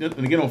then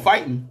again on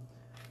fighting,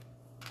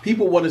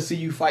 people want to see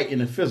you fight in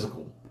the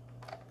physical.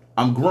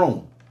 I'm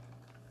grown.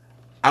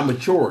 I'm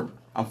matured.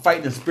 I'm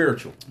fighting the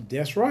spiritual.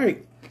 That's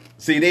right.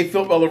 See, they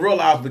feel well to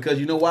realize because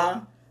you know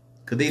why?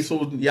 Because they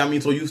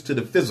so used to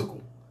the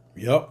physical.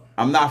 Yep.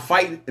 I'm not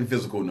fighting in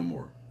physical no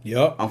more.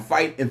 Yep. I'm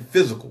fighting in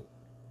physical.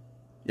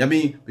 You know what I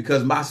mean?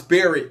 Because my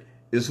spirit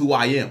is who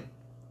I am.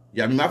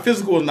 Yeah, I mean, my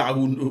physical is not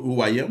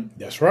who I am.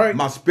 That's right.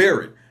 My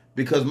spirit,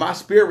 because my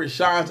spirit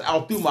shines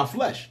out through my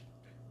flesh.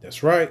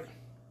 That's right.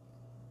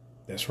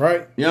 That's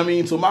right. You know what I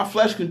mean? So my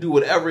flesh can do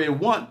whatever it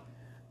want,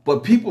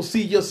 but people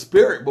see your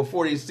spirit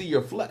before they see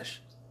your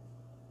flesh.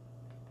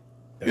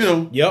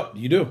 Yep,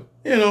 you do.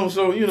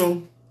 So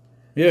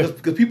Yeah.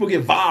 because people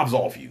get vibes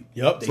off you.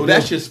 Yep. So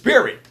that's your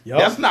spirit. Yep.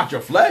 That's not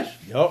your flesh.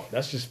 Yep.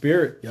 That's your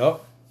spirit.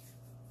 Yep.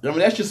 I mean,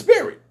 that's your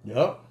spirit. Yep.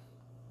 You know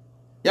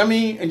what I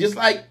mean? And just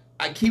like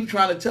I keep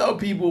trying to tell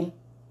people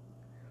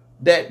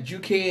that you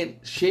can't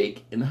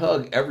shake and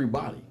hug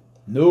everybody.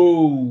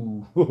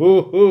 No.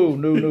 No,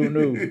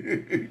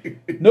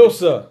 no,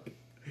 sir.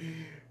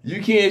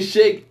 You can't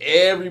shake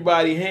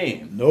everybody's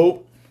hand.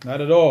 Nope.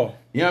 Not at all.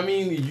 You know what I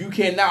mean? You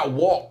cannot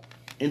walk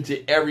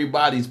into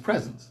everybody's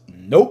presence.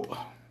 Nope.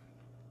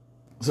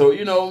 So,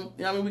 we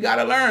got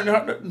to learn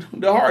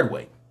the hard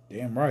way.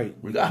 Damn right.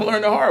 We got to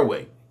learn the hard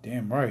way.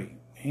 Damn right.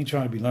 Ain't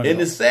trying to be learning.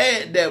 And it's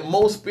sad that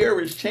most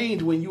spirits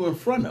change when you're in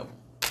front of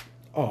them.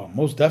 Oh,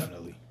 most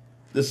definitely.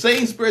 The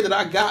same spirit that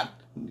I got,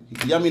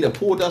 that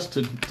pulled us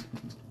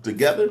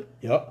together,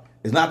 Yep.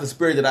 is not the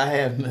spirit that I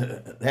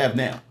have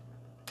now.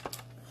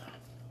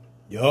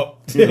 Yup.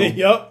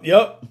 Yup.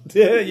 Yup.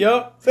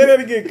 Yup. Say that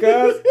again,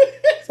 cuz.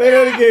 Say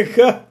that again,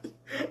 cuz.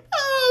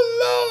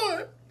 Oh,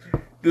 Lord.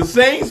 The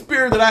same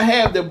spirit that I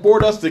have that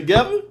brought us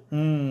together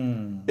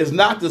is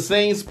not the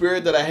same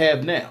spirit that I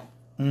have now.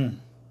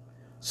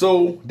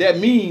 So that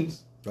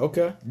means,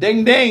 Okay.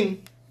 ding,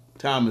 ding,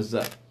 time is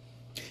up.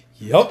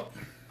 Yup.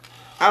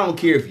 I don't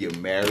care if you're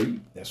married.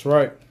 That's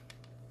right.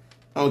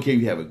 I don't care if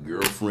you have a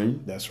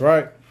girlfriend. That's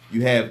right.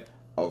 You have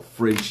a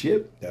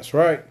friendship. That's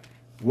right.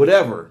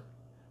 Whatever.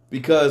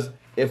 Because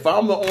if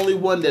I'm the only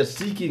one that's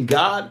seeking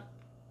God,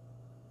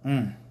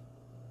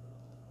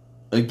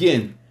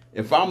 again,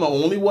 if I'm the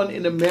only one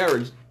in the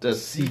marriage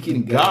that's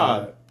seeking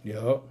God,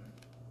 Yup.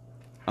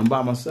 I'm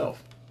by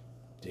myself.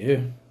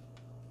 Yeah.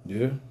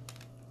 Yeah.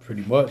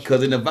 Pretty much.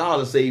 Because in the vow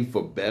to say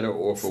for better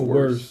or for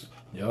worse.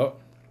 Yup.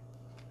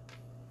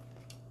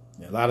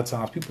 A lot of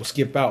times people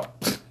skip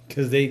out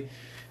because they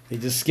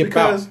just skip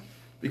out.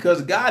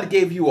 Because God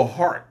gave you a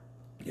heart.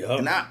 Yup.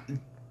 And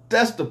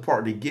that's the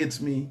part that gets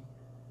me.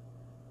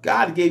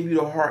 God gave you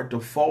the heart to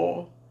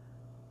fall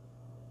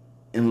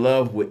in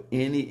love with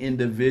any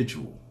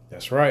individual.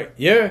 That's right.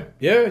 Yeah.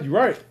 Yeah. You're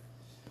right.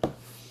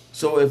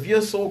 So if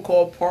your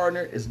so-called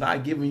partner is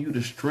not giving you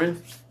the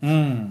strength,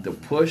 the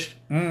push,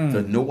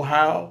 the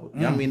know-how,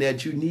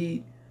 that you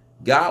need,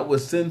 God will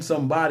send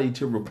somebody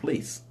to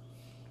replace.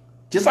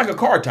 Just like a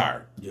car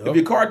tire. Yep. If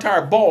your car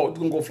tire bald, it's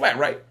going to go flat,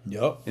 right?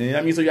 Yup.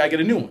 And so you got to get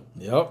a new one.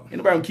 Yup. Ain't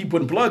nobody going to keep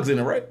putting plugs in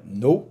it, right?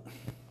 Nope.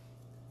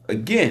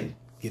 Again,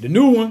 Get a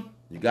new one.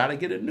 you got to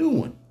get a new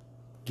one.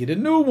 Get a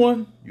new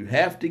one. You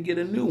have to get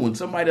a new one.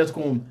 Somebody that's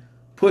going to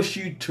push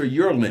you to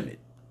your limit.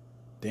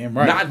 Damn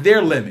right. Not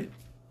their limit.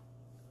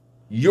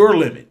 Your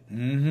limit.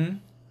 Mm-hmm.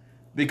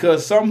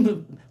 Because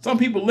some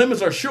people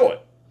limits are short.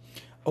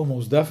 Oh,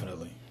 most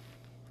definitely.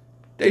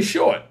 They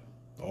short.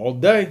 All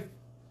day.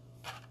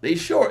 They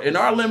short. And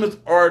our limits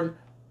are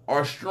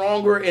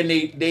stronger and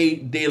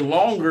they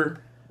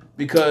longer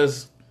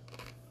because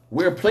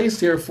we're placed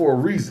here for a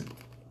reason.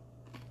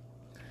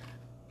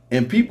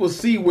 And people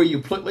see where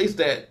you place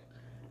that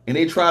and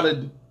they try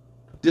to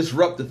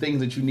disrupt the things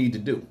that you need to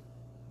do.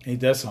 Ain't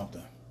that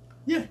something?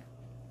 Yeah.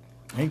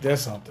 Ain't that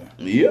something?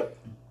 Yeah.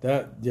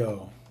 I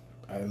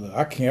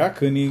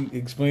couldn't even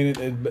explain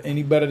it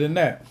any better than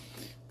that.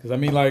 Because,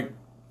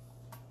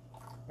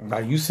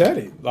 like you said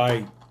it.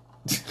 Like,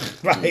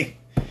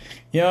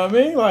 you know what I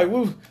mean? Like,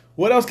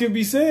 what else can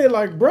be said?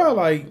 Like, bro,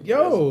 like,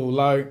 yo,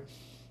 like,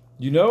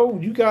 you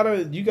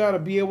gotta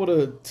be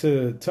able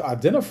to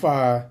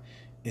identify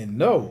and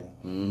know.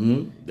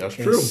 Mm-hmm. That's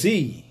and true.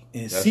 See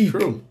and That's seek.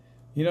 true.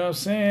 You know what I'm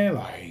saying?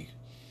 Like,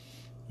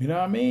 you know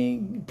what I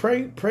mean?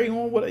 Pray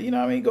on what, you know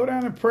what I mean? Go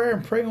down in prayer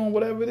and pray on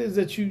whatever it is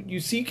that you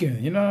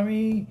seeking. You know what I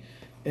mean?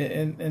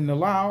 And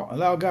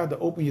allow God to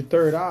open your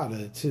third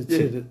eye to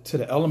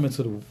the elements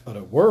of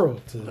the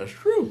world. That's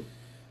true.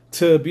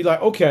 To be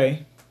like,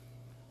 okay,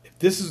 if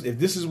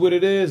this is what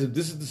it is, if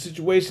this is the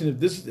situation, if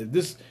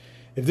this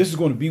is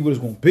going to be what it's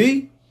going to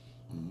be,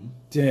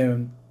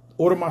 then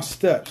order my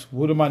steps.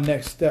 What are my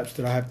next steps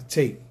that I have to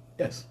take?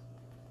 Yes.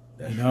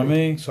 You know what I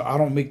mean? So I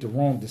don't make the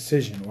wrong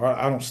decision, or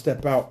I don't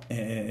step out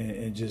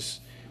and just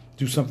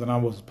do something I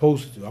wasn't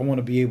supposed to do. I want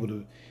to be able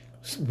to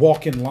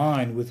walk in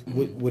line with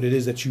what it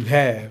is that you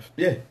have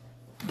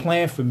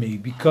planned for me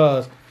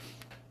because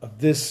of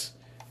this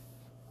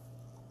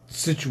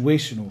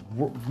situation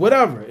or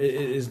whatever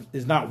is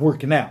not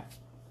working out.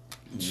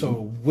 Mm-hmm.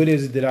 So what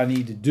is it that I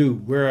need to do?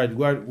 Where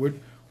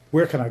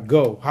can I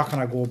go? How can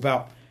I go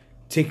about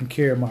taking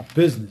care of my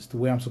business the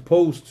way I'm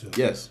supposed to?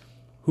 Yes.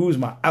 Who's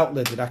my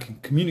outlet that I can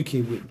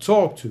communicate with and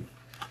talk to?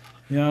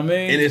 You know what I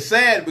mean? And it's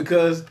sad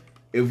because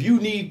if you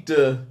need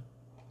to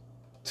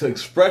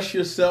express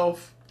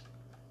yourself,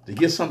 to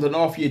get something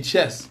off your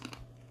chest,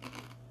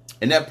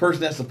 and that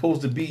person that's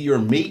supposed to be your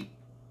mate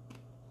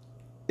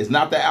is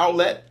not the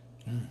outlet,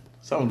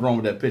 something's wrong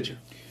with that picture.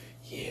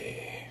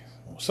 Yeah,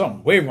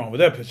 Something way wrong with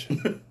that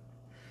picture.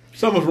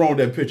 Something's wrong with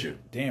that picture.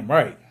 Damn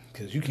right.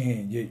 Because you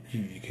can't,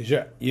 because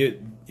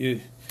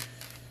you.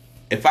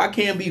 If I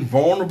can't be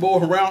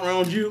vulnerable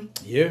around you,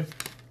 Yeah.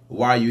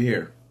 why are you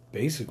here?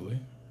 Basically.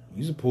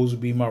 You supposed to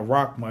be my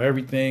rock, my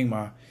everything,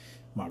 my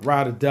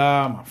ride or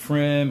die, my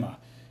friend, my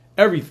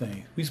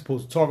everything. We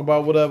supposed to talk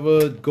about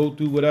whatever, go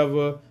through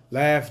whatever,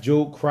 laugh,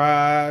 joke,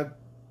 cry,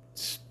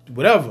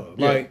 whatever.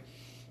 Yeah. Like,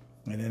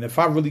 and then if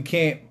I really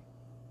can't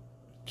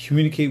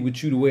communicate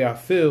with you the way I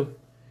feel,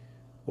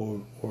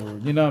 or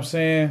you know what I'm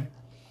saying,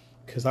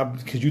 because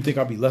you think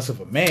I'll be less of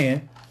a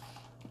man,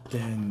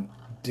 then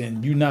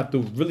you're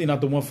really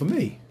not the one for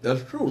me.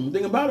 That's true. The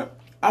thing about it,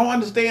 I don't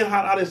understand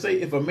how they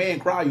say if a man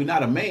cry, you're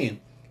not a man.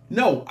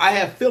 No, I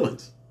have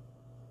feelings.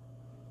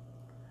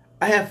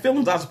 I have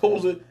feelings. I'm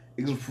supposed to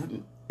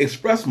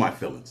express my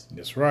feelings.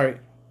 That's right.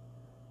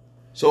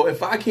 So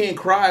if I can't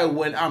cry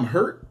when I'm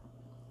hurt,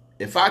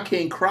 if I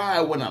can't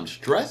cry when I'm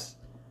stressed,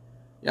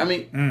 I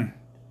mean,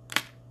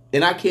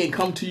 and I can't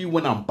come to you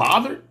when I'm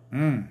bothered,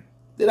 then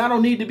I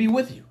don't need to be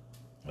with you.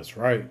 That's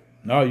right.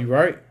 No, you're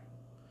right.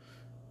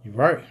 You're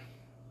right.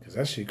 Because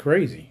that shit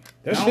crazy.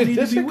 That I don't need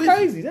shit to be with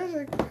crazy. That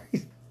shit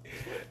crazy.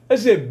 That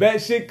shit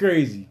batshit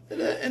crazy.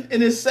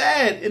 And it's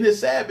sad. And it's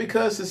sad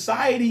because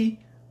society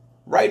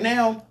right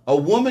now, a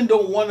woman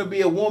don't want to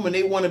be a woman.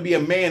 They want to be a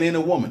man in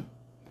a woman.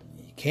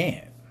 You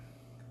can't.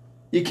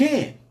 You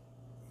can.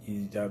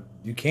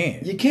 You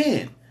can't. You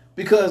can.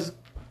 Because,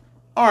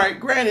 all right,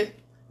 granted,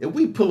 if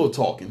we pillow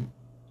talking,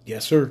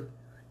 Yes, sir.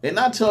 and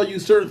I tell you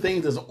certain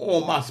things that's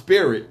on my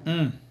spirit,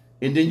 and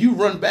then you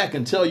run back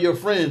and tell your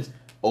friends,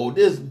 oh,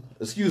 this,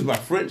 excuse my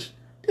French,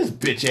 this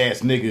bitch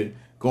ass nigga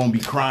gonna be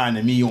crying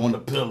to me on the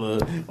pillow,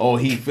 or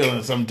he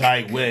feeling some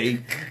type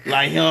way,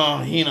 like, you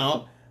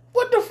know,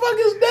 what the fuck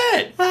is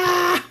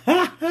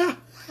that?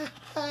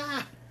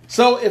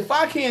 So if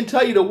I can't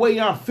tell you the way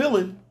I'm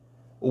feeling,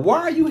 why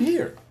are you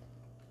here?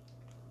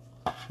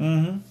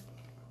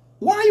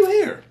 Why are you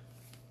here?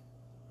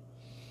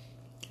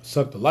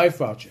 Suck the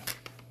life out you.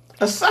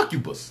 A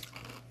succubus.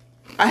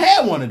 I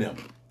had one of them.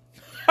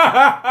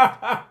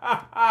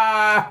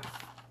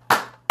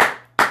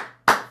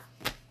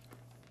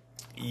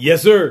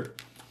 Yes, sir.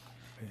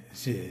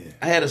 Shit.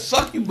 I had a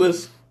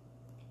succubus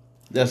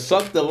that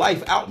sucked the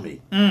life out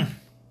me.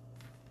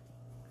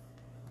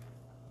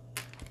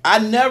 I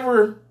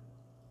never,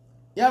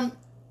 I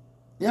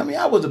mean,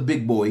 I was a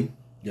big boy,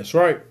 That's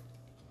right.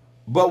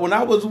 but when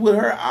I was with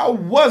her, I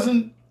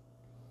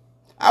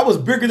was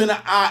bigger than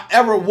I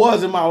ever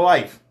was in my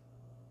life.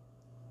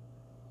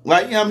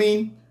 Like, you know what I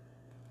mean?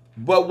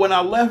 But when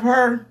I left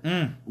her,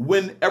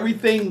 when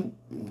everything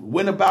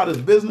went about its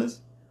business,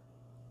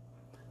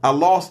 I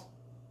lost,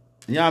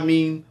 you know what I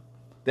mean,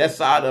 that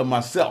side of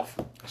myself.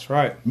 That's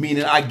right.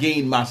 Meaning I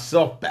gained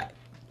myself back.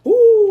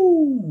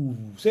 Ooh,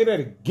 say that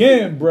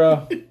again,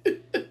 bro.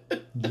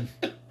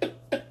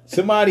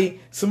 Somebody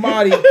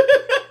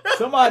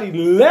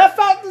left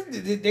out.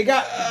 They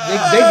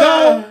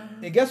gone.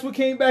 And guess what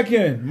came back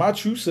in? My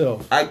true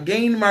self. I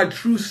gained my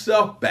true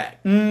self back.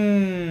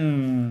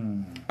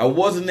 I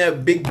wasn't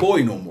that big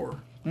boy no more.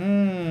 You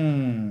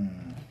know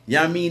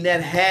what I mean?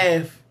 That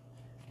half,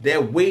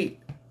 that weight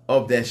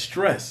of that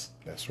stress.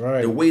 That's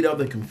right. The weight of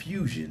the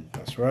confusion.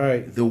 That's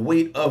right. The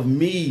weight of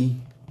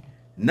me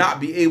not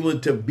be able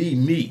to be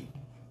me.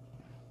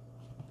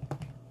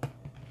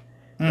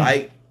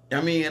 Like,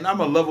 I mean, and I'm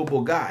a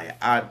lovable guy.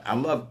 I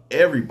love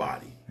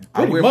everybody. I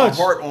Pretty wear much. my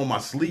heart on my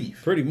sleeve.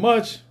 Pretty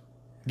much.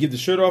 Get the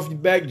shirt off your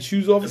back, the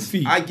shoes off your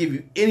feet. I give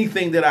you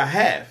anything that I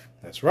have.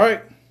 That's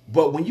right.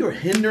 But when you're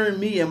hindering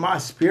me in my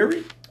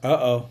spirit,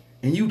 Uh-oh.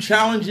 and you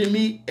challenging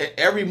me at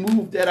every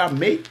move that I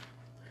make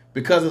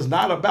because it's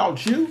not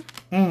about you,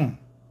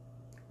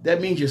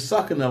 that means you're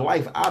sucking the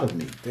life out of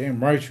me.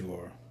 Damn right you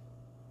are.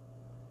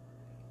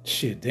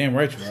 Shit, damn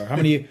right you are. How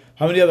many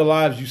other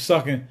lives you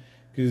sucking?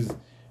 Because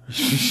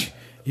if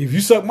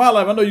you suck my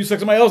life, I know you suck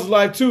somebody else's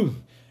life too.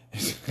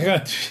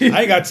 I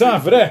ain't got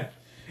time for that.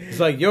 It's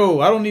like,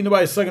 yo, I don't need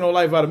nobody sucking no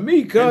life out of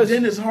me, And cuz.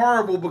 then it's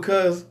horrible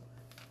because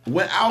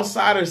when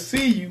outsiders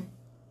see you,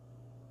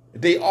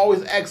 they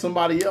always ask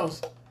somebody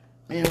else,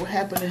 man, what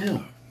happened to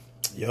him?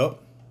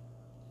 Yup.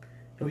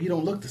 Yo, he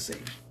don't look the same.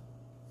 You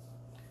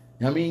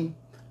know what I mean?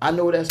 I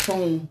know that's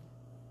Tone,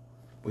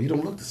 but he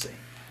don't look the same.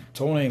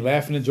 Tony ain't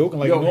laughing and joking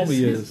like Yo, he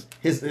normally is.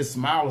 His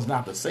smile is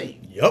not the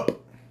same.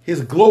 Yup.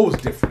 His glow is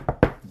different.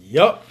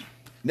 Yup.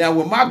 Now,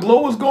 when my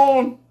glow is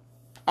gone,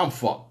 I'm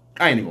fucked.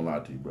 I ain't even gonna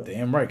lie to you, bro.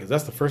 Damn right, because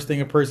that's the first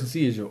thing a person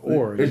sees is your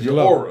aura. It's your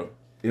glow. aura.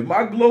 If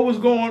my glow is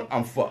gone,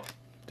 I'm fucked.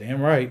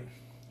 Damn right.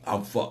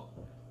 I'm fucked.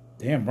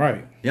 Damn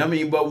right. You know what I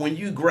mean? But when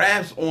you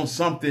grasp on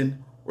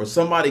something or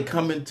somebody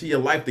come into your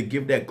life to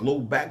give that glow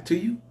back to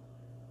you,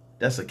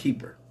 that's a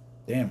keeper.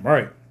 Damn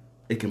right.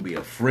 It can be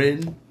a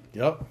friend.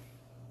 Yup.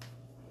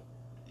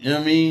 You know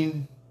what I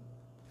mean?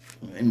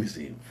 Let me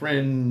see.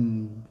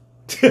 Friend.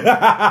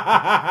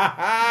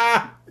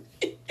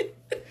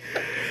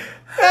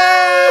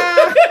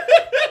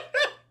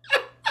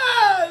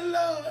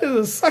 It's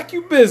a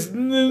succubus.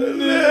 Listen, you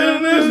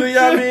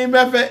know what I mean?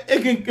 Matter of fact,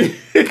 it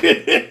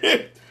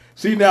can.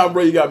 See now,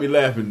 bro, you got me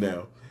laughing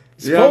now.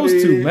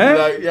 Supposed to, man.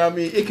 Like, you know what I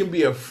mean? It can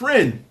be a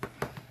friend.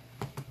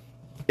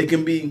 It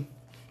can be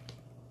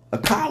a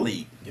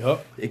colleague.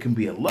 Yup. It can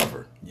be a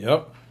lover.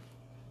 Yup.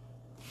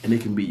 And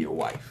it can be your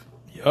wife.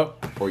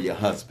 Yup. Or your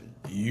husband.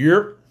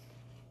 Yep.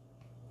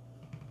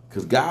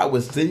 Because God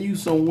will send you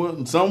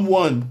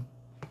someone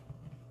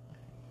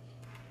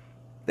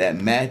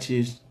that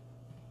matches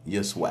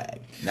your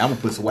swag. Now I'm going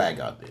to put swag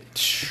out there.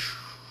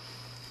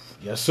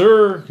 Yes,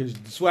 sir. Because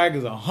swag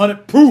is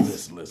 100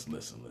 proof. Listen.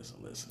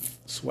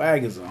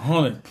 Swag is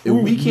 100 If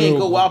proof. we can't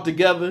go out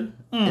together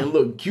and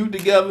look cute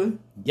together,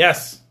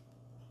 Yes.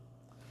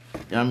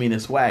 I mean, the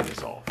swag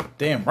is off.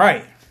 Damn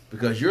right.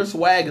 Because your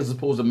swag is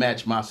supposed to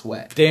match my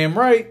swag. Damn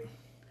right.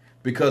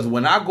 Because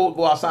when I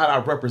go outside, I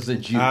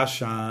represent you. I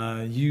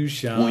shine, you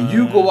shine. When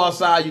you go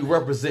outside, you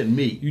represent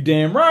me. You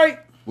damn right.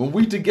 When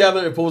we together,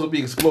 it's supposed to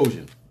be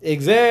explosion.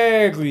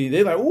 Exactly.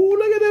 They like, ooh,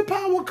 look at that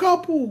power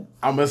couple.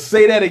 I'm going to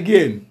say that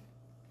again.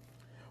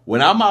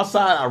 When I'm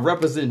outside, I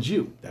represent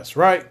you. That's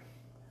right.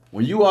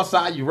 When you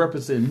outside, you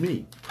represent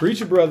me.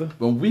 Preach it, brother.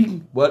 When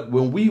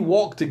we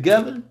walk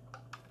together,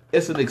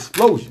 it's an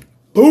explosion.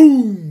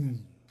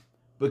 Boom.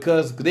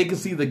 Because they can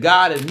see the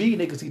God in me,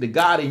 and they can see the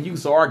God in you,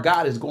 so our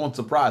God is going to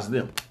surprise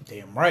them.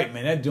 Damn right,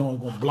 man. That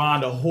joint's gonna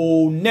blind a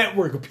whole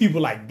network of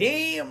people like,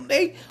 damn,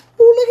 they,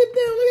 ooh, look at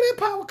them, look at that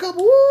power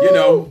couple.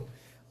 Ooh.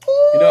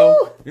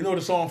 You know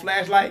the song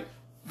Flashlight?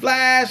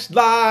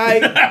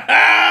 Flashlight.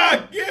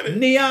 Get it.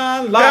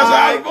 Neon light. That's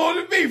how it's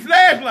going to be.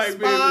 Flashlight,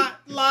 baby.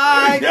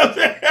 Spotlight.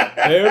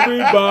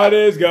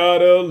 Everybody's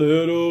got a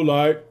little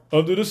light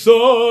under the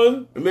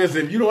sun.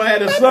 Listen, if you don't have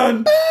the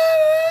sun,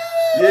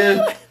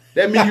 yeah,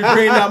 that means you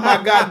drained out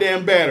my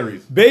goddamn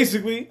batteries.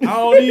 Basically, I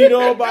don't need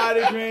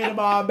nobody draining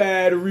my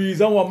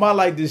batteries. I want my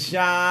light to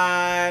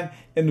shine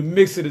in the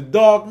mix of the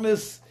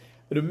darkness,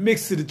 in the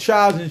mix of the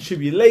trials and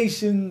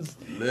tribulations,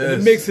 in the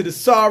mix of the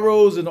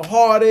sorrows and the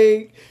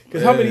heartache.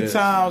 Because how many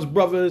times,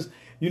 brothers,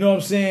 you know what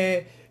I'm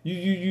saying,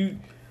 you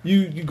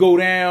go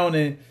down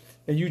and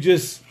you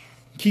just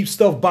keep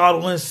stuff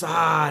bottled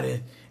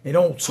inside and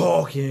don't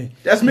talk, and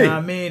that's me. You know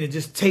what I mean? And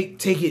just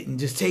take it and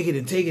just take it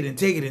and take it and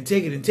take it and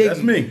take it and take it.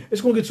 That's me. It's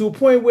gonna get to a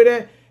point where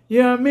that,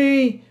 you know what I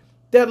mean,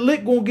 that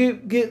lit gonna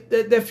get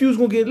that fuse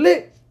gonna get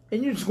lit,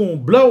 and you're just gonna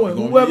blow, and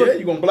whoever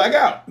you're gonna black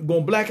out. You're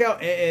gonna black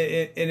out,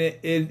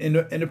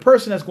 and the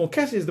person that's gonna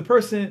catch it is the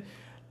person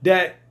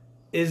that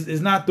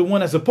is not the one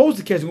that's supposed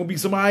to catch it. It's gonna be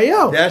somebody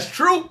else. That's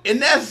true, and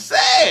that's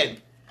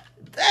sad.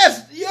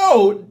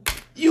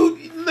 You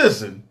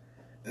listen,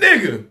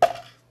 nigga.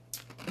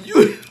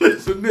 You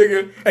listen,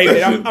 nigga. Hey,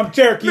 man, I'm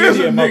Cherokee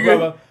Indian, my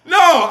brother. No,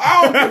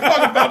 I don't give a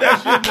fuck about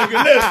that shit,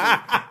 nigga. Listen,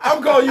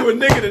 I'm calling you a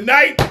nigga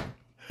tonight.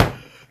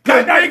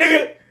 Night,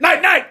 nigga.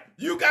 Night.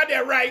 You got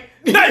that right.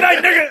 Night,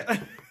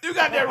 nigga. You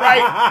got that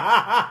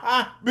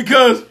right.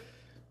 Because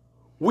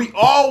we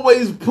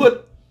always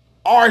put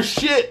our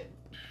shit,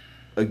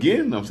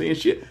 again, I'm saying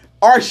shit,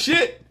 our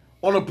shit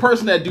on a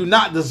person that do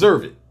not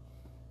deserve it.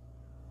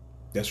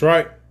 That's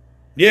right.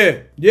 Yeah,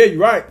 you're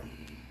right.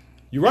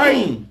 You're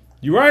right.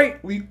 You're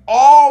right. We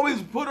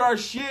always put our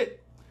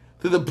shit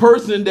to the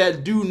person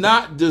that do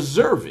not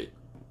deserve it.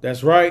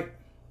 That's right.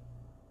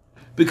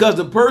 Because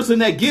the person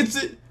that gets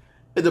it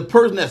is the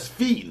person that's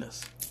feeding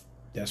us.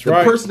 That's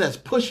right. The person that's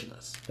pushing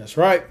us. That's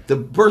right. The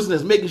person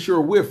that's making sure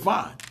we're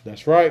fine.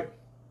 That's right.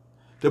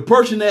 The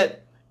person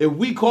that if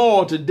we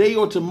call today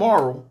or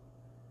tomorrow,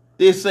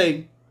 they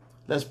say,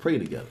 let's pray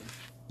together.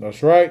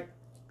 That's right.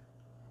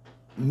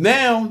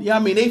 Now, yeah, I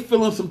mean, they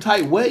feeling some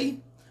tight way,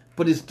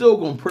 but it's still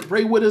going to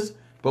pray with us,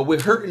 but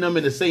we're hurting them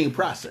in the same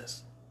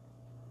process.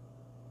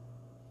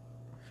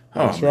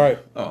 That's right.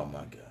 Oh, my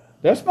God.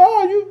 That's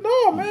man. You know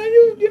what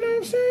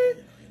I'm saying?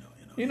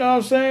 You know what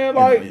I'm saying?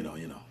 Like, you know.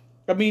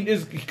 I mean,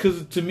 it's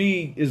because to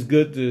me, it's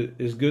good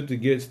to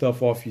get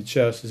stuff off your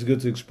chest. It's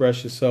good to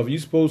express yourself. You're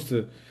supposed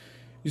to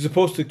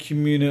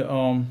communicate.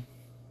 You're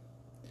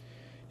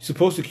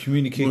supposed to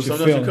communicate your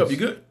feelings. Cup, you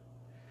good?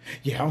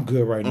 Yeah, I'm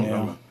good right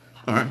now.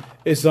 All right.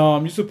 It's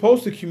you're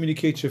supposed to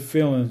communicate your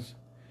feelings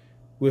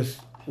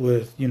with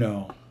your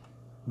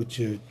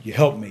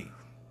helpmate.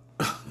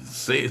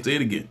 Say it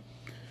again.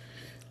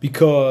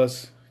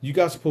 Because you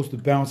guys supposed to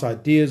bounce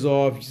ideas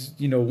off.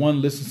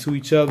 One listens to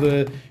each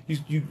other.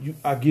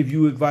 I give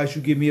you advice.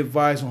 You give me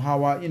advice on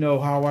how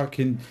I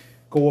can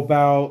go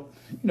about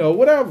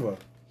whatever.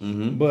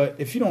 Mm-hmm. But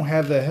if you don't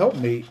have that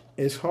helpmate,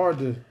 it's hard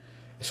to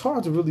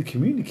really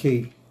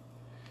communicate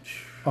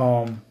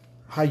how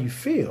you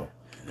feel.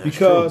 That's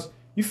because true.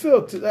 You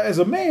feel as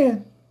a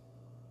man.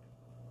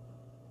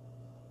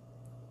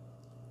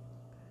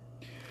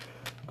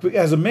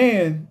 As a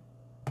man,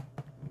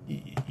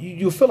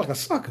 you'll feel like a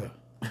sucker.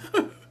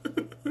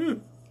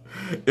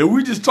 And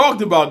we just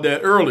talked about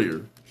that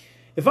earlier.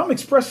 If I'm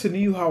expressing to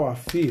you how I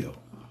feel,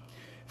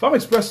 if I'm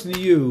expressing to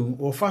you,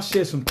 or if I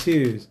shed some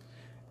tears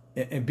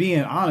and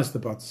being honest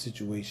about the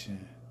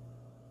situation,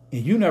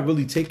 and you're not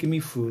really taking me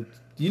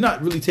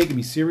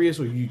serious,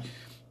 or you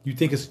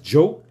think it's a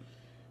joke,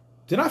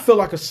 then I feel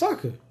like a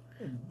sucker.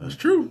 That's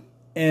true.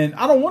 And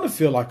I don't want to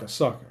feel like a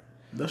sucker.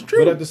 That's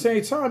true. But at the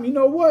same time, you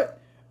know what?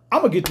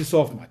 I'm gonna get this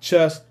off my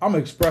chest. I'm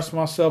gonna express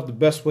myself the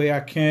best way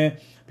I can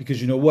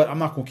because you know what? I'm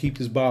not gonna keep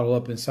this bottle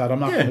up inside. I'm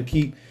not gonna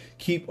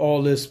keep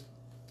all this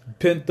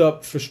pent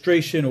up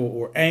frustration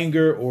or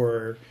anger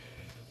or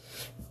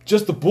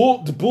just the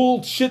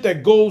bullshit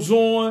that goes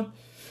on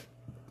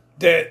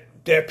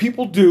that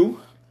people do.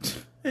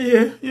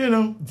 Yeah, you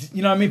know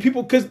what I mean?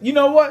 People, because you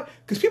know what?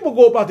 Because people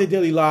go about their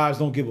daily lives,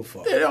 don't give a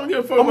fuck. they don't give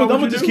a fuck I'm about what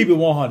gonna you just do. keep it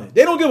 100.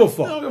 They don't give a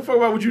fuck. They don't give a fuck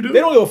about what you do.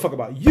 They don't give a fuck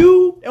about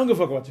you. They don't give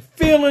a fuck about your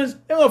feelings.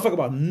 They don't give a fuck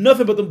about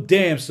nothing but them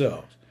damn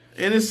selves.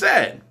 And it's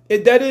sad.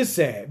 That is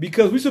sad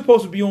because we're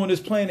supposed to be on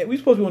this planet. We're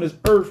supposed to be on this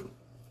earth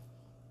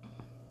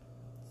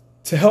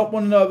to help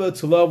one another,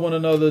 to love one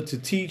another, to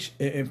teach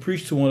and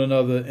preach to one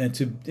another,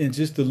 and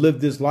just to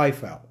live this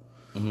life out.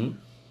 Mm-hmm.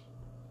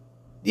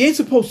 You ain't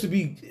supposed to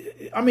be.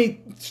 I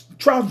mean,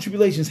 trials and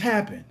tribulations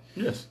happen.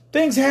 Yes.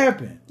 Things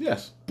happen.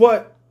 Yes.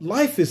 But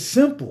life is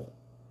simple.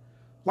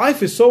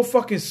 Life is so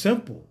fucking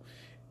simple.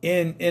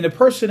 And a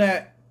person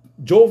that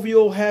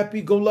jovial,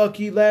 happy, go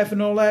lucky, laughing,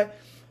 all that,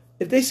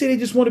 if they say they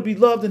just want to be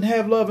loved and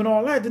have love and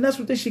all that, then that's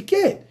what they should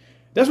get.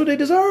 That's what they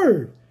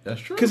deserve. That's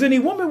true. Because any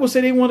woman will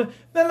say they want to.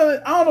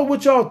 No, I don't know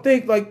what y'all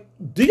think. Like,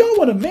 do y'all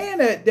want a man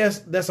that's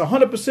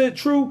 100%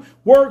 true,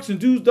 works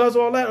and does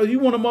all that, or you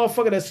want a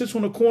motherfucker that sits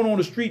on the corner on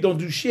the street, don't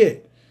do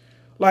shit?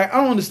 Like,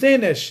 I don't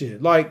understand that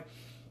shit. Like,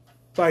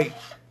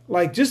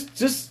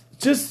 just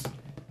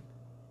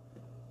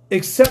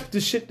accept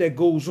the shit that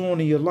goes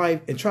on in your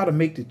life and try to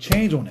make the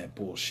change on that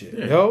bullshit.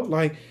 Yeah.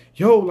 Like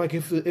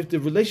if the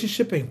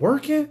relationship ain't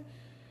working,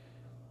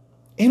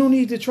 ain't no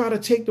need to try to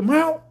take them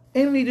out.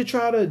 Ain't no need to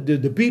try to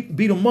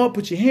beat them up,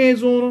 put your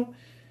hands on them.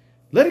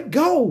 Let it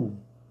go.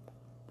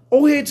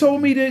 Old head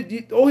told me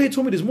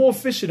there's more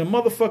fish in the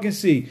motherfucking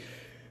sea.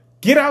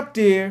 Get out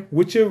there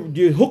with your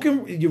hook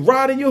and your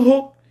rod and your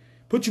hook.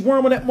 Put your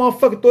worm on that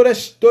motherfucker.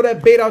 Throw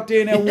that bait out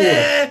there in that water.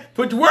 Yeah,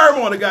 put your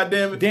worm on it,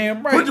 goddammit.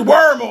 Damn right. Put your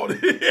worm on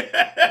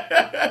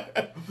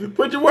it.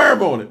 Put your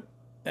worm on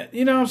it.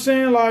 You know what I'm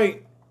saying?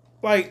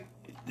 Like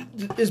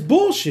it's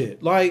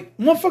bullshit. Like,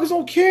 motherfuckers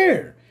don't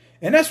care.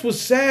 And that's what's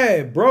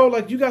sad, bro.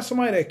 Like, you got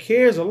somebody that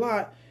cares a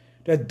lot,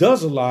 that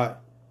does a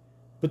lot,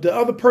 but the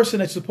other person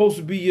that's supposed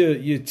to be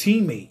your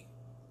teammate,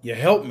 your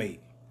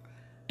helpmate,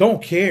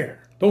 don't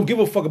care. Don't give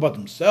a fuck about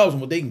themselves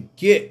and what they can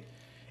get.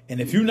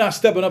 And if you're not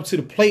stepping up to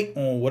the plate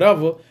on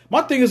whatever,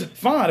 my thing is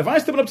fine. If I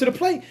ain't stepping up to the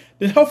plate,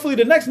 then hopefully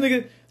the next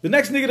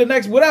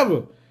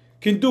whatever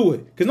can do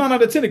it. Because 9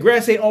 out of 10, the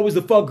grass ain't always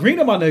the fuck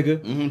greener, my nigga.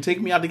 Mm-hmm.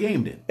 Take me out the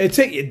game then. And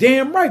take it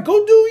damn right.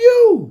 Go do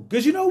you.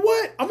 Because you know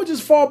what? I'm going to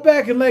just fall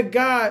back and let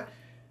God,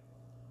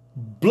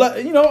 I'm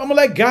going to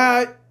let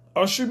God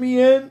usher me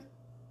in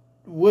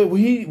what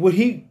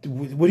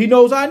he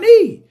knows I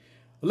need.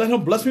 Let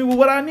him bless me with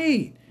what I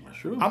need.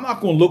 True. I'm not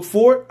going to look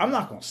for it. I'm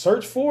not going to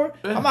search for it.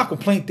 Yeah. I'm not going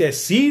to plant that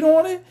seed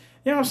on it.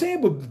 You know what I'm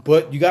saying?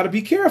 But you got to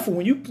be careful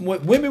when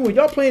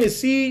y'all plant a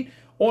seed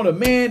on a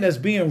man that's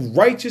being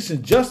righteous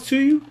and just to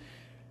you.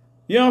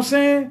 You know what I'm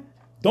saying?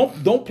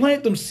 Don't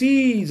plant them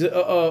seeds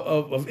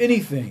of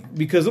anything,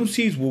 because them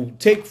seeds will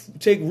take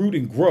root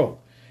and grow.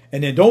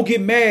 And then don't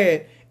get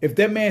mad if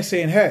that man's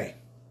saying, "Hey,"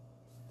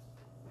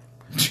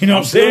 you know what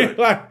I'm saying?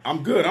 Like,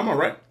 I'm good. I'm all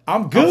right.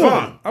 I'm good. I'm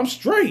fine. I'm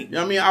straight. You know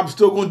what I mean? I'm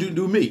still going to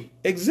do me.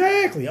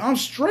 Exactly. I'm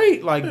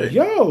straight. Like, Hey.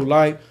 yo,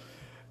 like,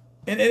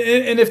 and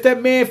if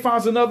that man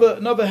finds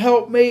another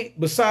helpmate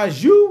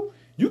besides you,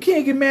 you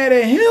can't get mad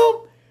at him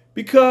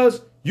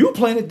because you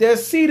planted that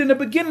seed in the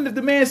beginning. If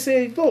the man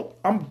said, "Look,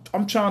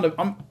 I'm trying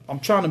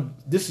to.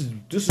 This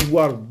is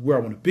where I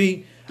want to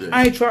be. Yeah.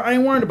 I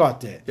ain't worried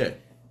about that." Yeah.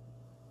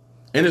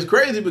 And it's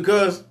crazy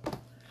because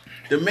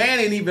the man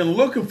ain't even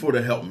looking for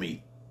the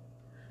helpmate.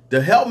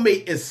 The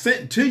helpmate is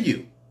sent to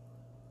you.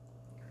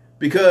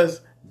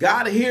 Because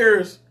God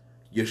hears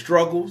your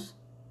struggles.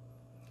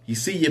 He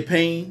see your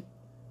pain.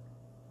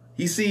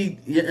 He see,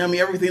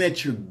 everything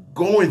that you're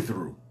going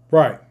through.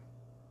 Right.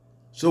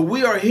 So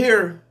we are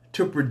here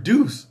to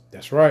produce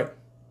That's right.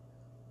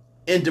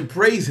 and to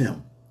praise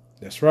him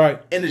That's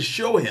right. and to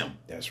show him.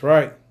 That's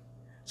right.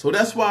 So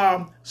that's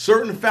why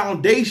certain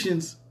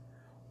foundations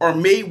are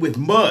made with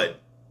mud.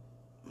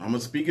 I'm going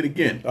to speak it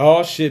again.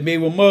 Oh shit, made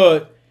with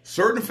mud.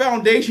 Certain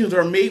foundations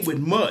are made with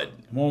mud.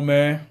 Come on,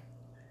 man.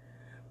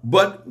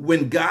 But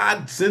when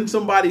God sends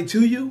somebody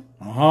to you,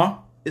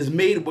 it's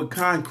made with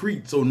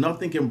concrete, so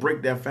nothing can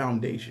break that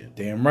foundation.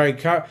 Damn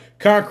right.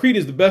 Concrete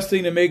is the best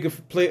thing to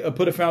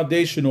put a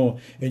foundation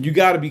on, and you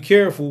got to be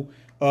careful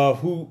of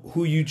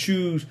who you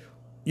choose.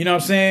 You know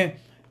what I'm saying?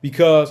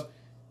 Because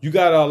you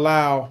got to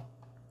allow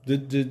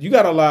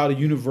the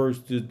universe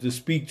to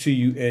speak to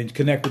you and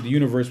connect with the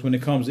universe when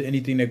it comes to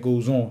anything that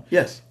goes on.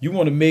 Yes, you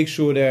want to make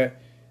sure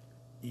that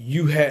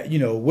you have,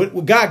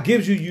 what God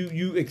gives you,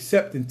 you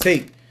accept and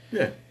take.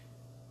 Yeah.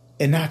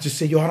 And not just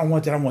say, "Yo, I don't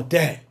want that, I want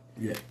that."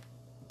 Yeah.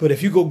 But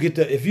if you go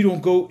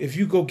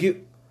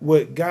get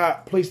what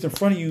God placed in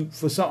front of you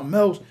for something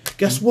else,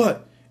 guess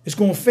what? It's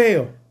gonna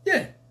fail.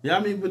 Yeah. Yeah,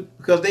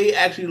 because they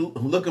actually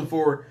looking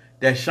for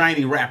that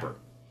shiny wrapper.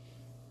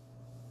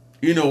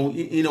 You know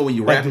when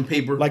you're wrapping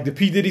paper. Like the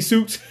P. Diddy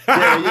suits.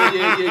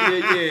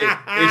 Yeah.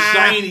 It's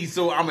shiny,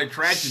 so I'm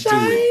attracted to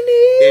it.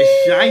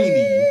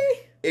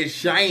 It's shiny.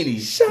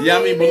 Shiny. Yeah,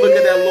 I mean, but look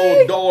at that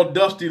little dull,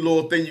 dusty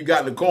little thing you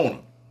got in the corner.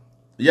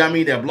 Yeah, I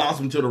mean, that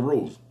blossomed to the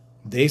rose.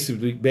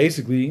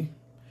 Basically,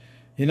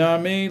 you know what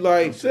I mean?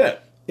 Like, That's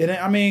it. and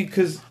I mean,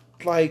 because,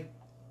 like,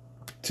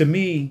 to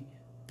me,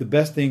 the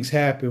best things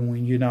happen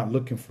when you're not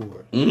looking for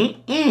it.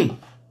 Mm-hmm.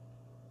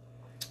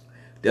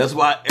 That's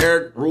why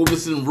Eric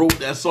Robinson wrote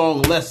that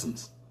song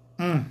Lessons.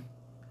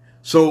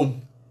 So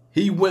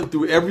he went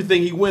through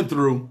everything he went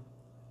through,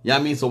 yeah,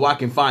 I mean, so I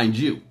can find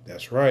you.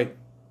 That's right.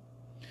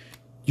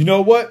 You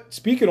know what?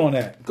 Speaking on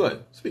that, Go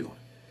ahead, speak on it.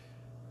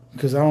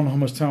 because I don't know how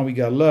much time we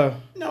got left.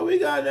 No, we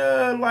got,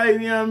 like, you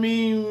know what I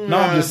mean? No,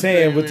 I'm just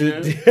saying with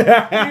the...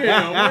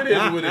 Yeah, it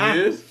is what it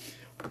is.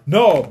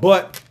 No,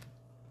 but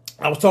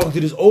I was talking to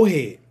this old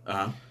head,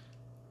 Uh-huh.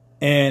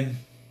 and,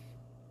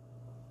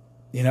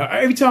 you know,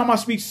 every time I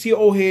see an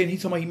old head and he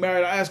told me he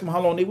married, I ask him how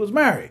long they was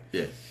married.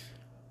 Yeah.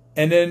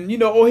 And then, you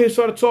know, old head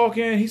started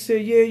talking. He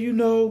said, yeah, you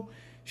know,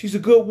 she's a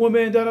good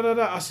woman,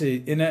 da-da-da-da. I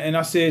said, and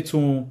I said to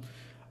him,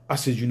 I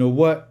said, you know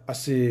what? I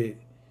said,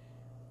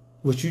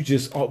 what you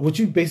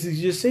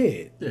basically just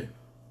said. Yeah.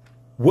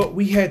 What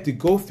we had to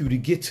go through to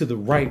get to the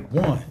right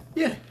one.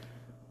 Yeah.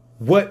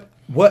 What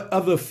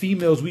other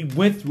females we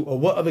went through, or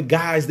what other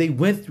guys they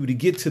went through to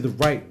get to the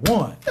right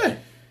one. Yeah.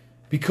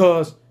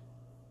 Because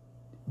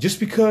just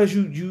because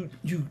you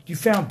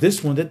found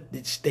this one,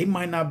 that they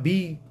might not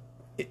be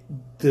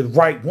the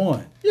right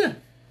one. Yeah.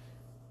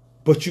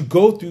 But you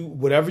go through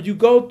whatever you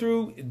go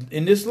through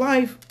in this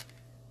life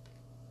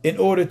in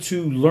order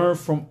to learn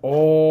from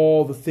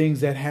all the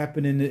things that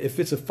happen if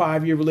it's a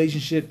 5-year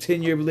relationship,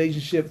 10-year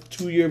relationship,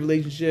 2-year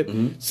relationship,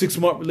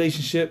 6-month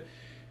relationship,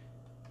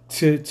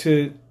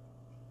 to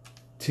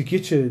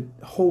get your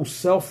whole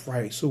self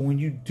right. So when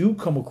you do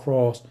come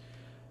across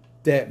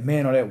that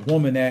man or that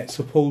woman that's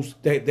y'all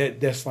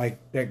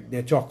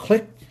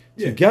click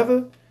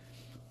together,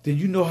 then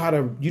you know how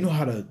to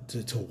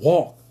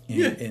walk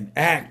and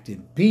act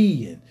and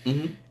be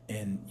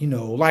and you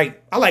know,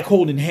 like, I like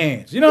holding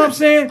hands. You know what I'm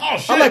saying? Oh,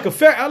 shit. I like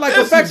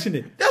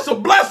affectionate. That's a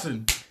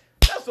blessing.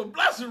 That's a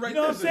blessing right You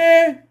know there. what I'm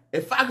saying?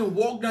 If I can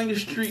walk down your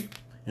street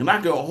and I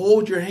can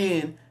hold your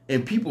hand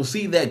and people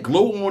see that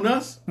glow on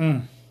us,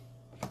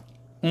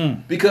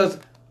 because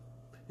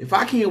if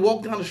I can't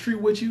walk down the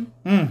street with you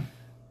and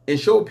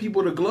show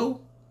people the glow,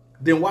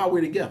 then why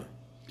we're together?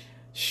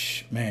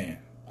 Shh, man.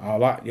 I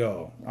like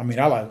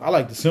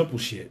the simple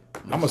shit.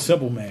 I'm a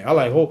simple man. I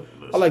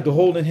like the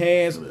holding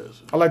hands.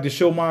 I like to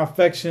show my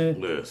affection.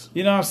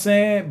 You know what I'm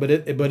saying? But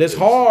it's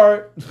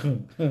hard.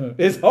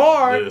 It's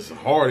hard. It's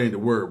hard ain't the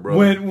word, bro.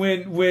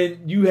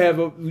 When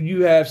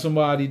you have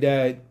somebody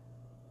that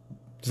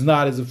is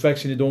not as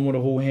affectionate, don't want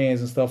to hold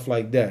hands and stuff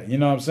like that. You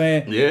know what I'm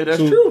saying? Yeah, that's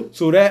true.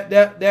 So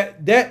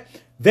that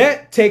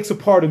takes a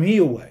part of me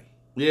away.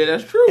 Yeah,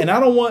 that's true. And I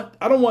don't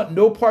want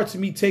no parts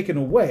of me taken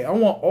away. I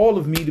want all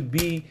of me to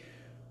be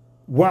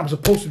where I'm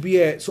supposed to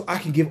be at, so I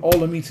can give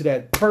all of me to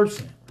that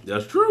person.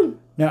 That's true.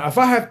 Now, if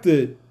I have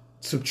to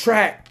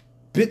subtract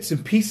bits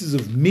and pieces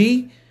of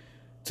me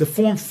to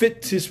form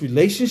fit to this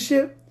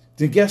relationship,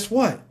 then guess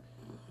what?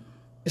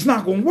 It's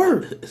not going to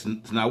work. It's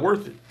not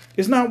worth it.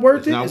 It's not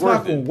worth it. It's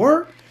not going to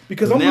work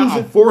because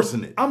I'm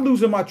forcing it. I'm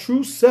losing my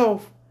true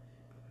self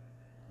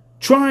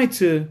trying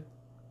to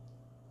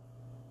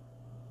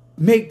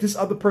make this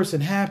other person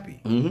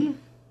happy. Mm-hmm.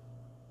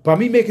 By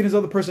me making this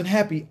other person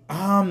happy,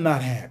 I'm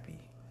not happy.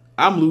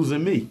 I'm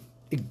losing me.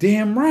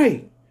 Damn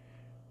right.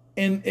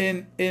 And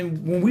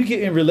when we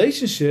get in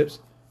relationships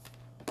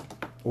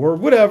or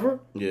whatever,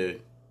 yeah,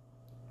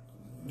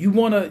 you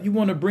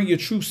wanna bring your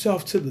true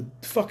self to the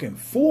fucking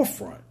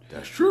forefront.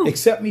 That's true.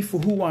 Accept me for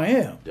who I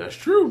am. That's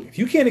true. If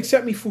you can't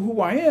accept me for who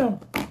I am,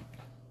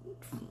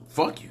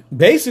 fuck you.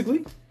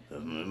 Basically.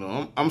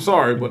 No, I'm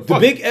sorry, but the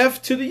fuck big you.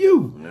 F to the U.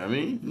 You know what I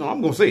mean? No,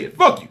 I'm gonna say it.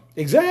 Fuck you.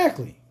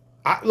 Exactly.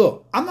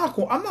 I'm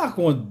not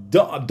going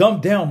to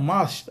dumb down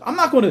my. I'm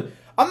not going to.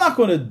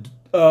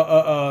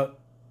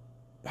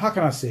 How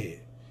can I say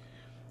it?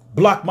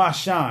 Block my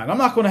shine. I'm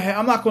not going to.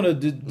 I'm not going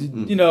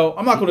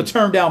to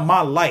turn down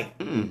my light.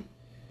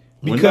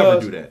 We'll never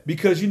do that.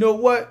 Because you know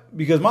what?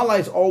 Because my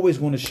light's always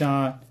going to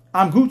shine.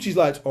 I'm Gucci's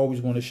light's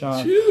always going to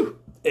shine. Phew.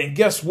 And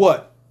guess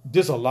what?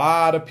 There's a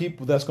lot of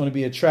people that's going to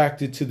be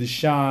attracted to the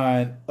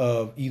shine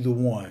of either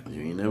one.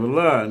 You ain't never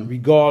lied.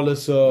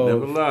 Regardless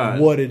of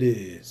what it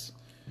is.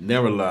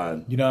 Never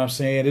lied. You know what I'm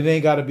saying? It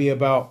ain't got to be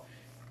about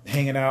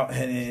hanging out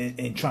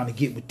and trying to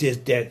get with this,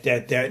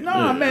 that.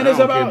 No, man, it's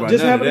about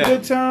just having a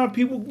good time.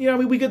 People, you know what I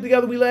mean? We get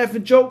together, we laugh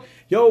and joke.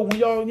 Yo, when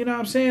y'all, you know what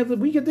I'm saying?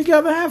 We get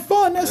together, have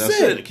fun. That's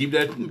it. Keep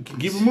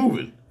it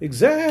moving.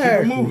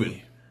 Exactly. Keep it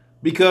moving.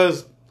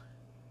 Because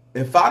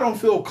if I don't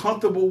feel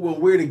comfortable when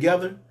we're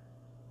together,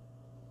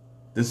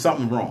 then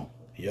something wrong.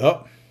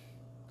 Yup.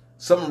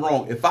 Something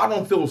wrong. If I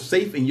don't feel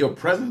safe in your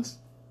presence,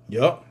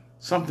 yup,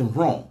 something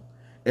wrong.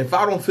 If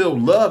I don't feel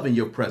love in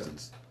your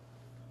presence,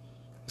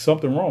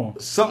 something wrong.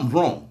 Something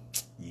wrong.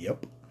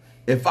 Yep.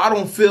 If I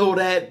don't feel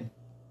that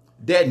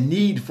that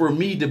need for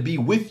me to be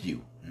with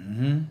you,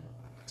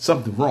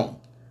 something's wrong.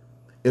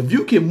 If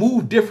you can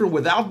move different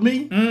without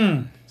me,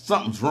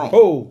 something's wrong.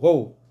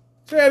 Whoa.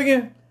 Say that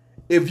again.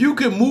 If you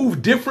can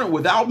move different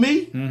without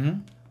me,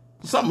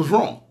 something's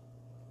wrong.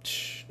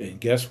 And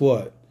guess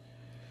what?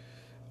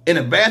 And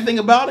the bad thing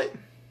about it,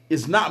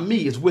 it's not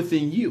me, it's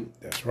within you.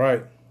 That's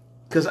right.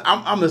 Because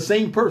I'm the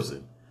same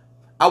person.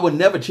 I would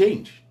never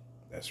change.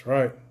 That's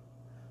right.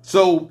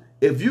 So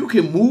if you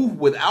can move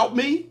without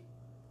me,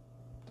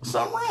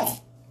 something wrong.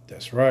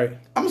 That's right.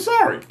 I'm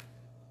sorry.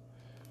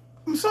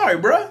 I'm sorry,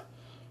 bruh.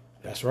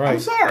 That's right. I'm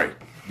sorry.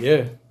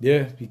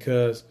 Yeah,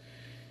 because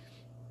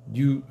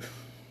you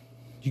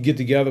get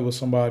together with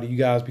somebody, you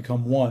guys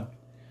become one.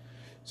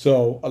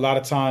 So a lot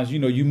of times, you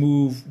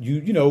move,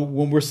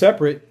 when we're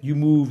separate, you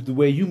move the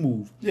way you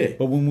move. Yeah.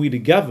 But when we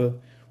together,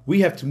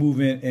 we have to move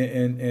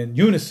in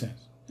unison.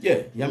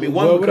 Yeah. I mean,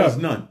 one becomes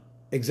whatever. none.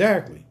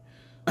 Exactly.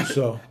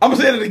 So I'm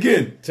going to say it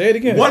again. Say it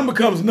again. One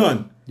becomes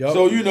none. Yep.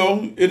 So,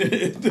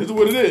 it is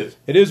what it is.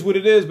 It is what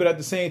it is. But at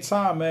the same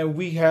time, man,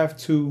 we have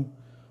to,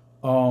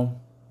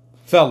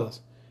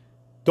 fellas,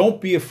 don't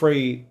be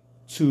afraid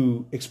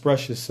to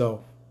express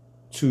yourself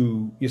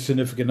to your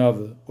significant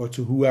other or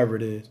to whoever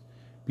it is.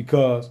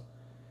 Because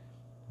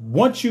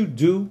once you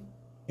do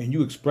and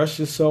you express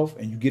yourself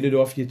and you get it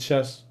off your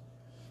chest,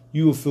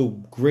 you will feel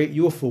great.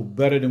 You will feel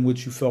better than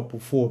what you felt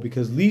before,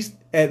 because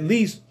at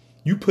least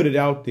you put it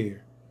out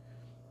there.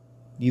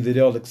 Either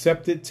they'll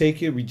accept it,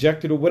 take it,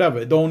 reject it, or whatever.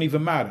 It don't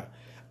even matter.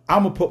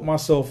 I'm going to put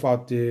myself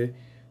out there.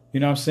 You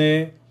know what I'm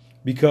saying?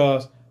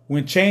 Because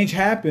when change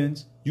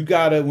happens,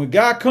 when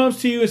God comes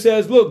to you and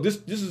says, look, this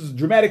is a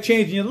dramatic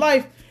change in your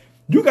life,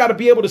 you got to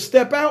be able to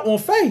step out on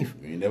faith.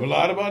 You never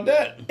lied about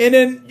that. And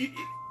then,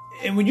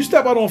 when you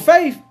step out on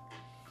faith,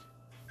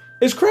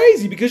 it's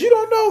crazy because you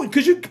don't know.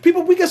 Because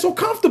we get so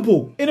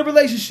comfortable in a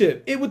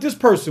relationship with this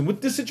person,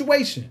 with this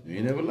situation.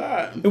 You never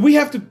lied.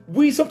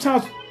 And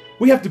sometimes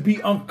we have to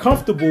be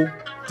uncomfortable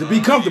To be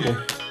comfortable.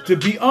 to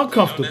be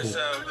uncomfortable.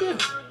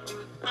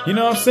 You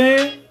know what I'm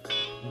saying?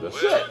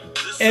 That's it.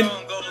 And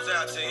song goes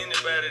out to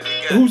anybody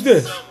that got who's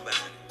this?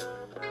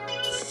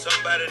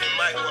 Somebody that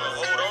might want to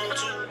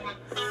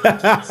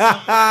hold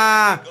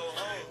on to.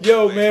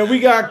 Yo, man, we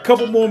got a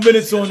couple more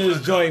minutes on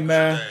this joint,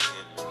 man.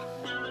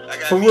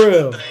 For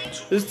real.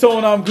 This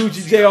Tone I'm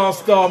Gucci J All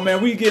Star,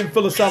 man. We getting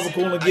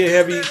philosophical and get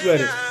heavy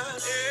with it.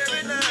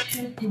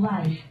 This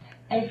device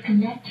is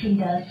connected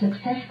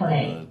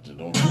successfully.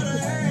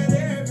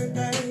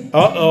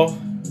 Uh-oh.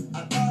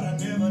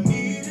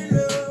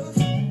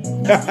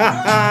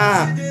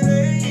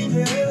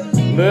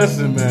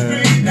 Listen,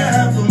 man.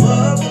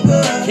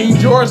 King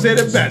George said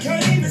it best.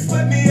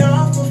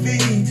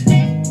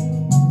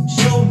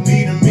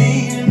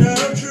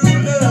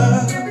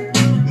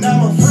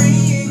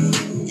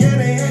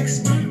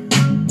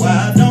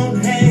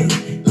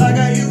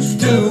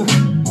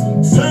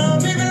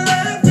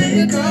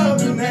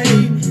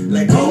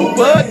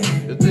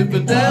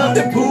 Down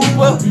the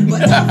pooper.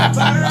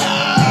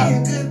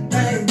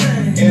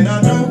 And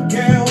I don't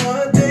care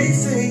what they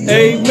say.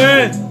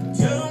 Amen.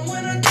 Tell them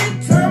when I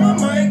get time I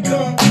might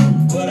come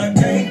through, but I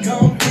can't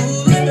come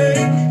through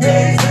today.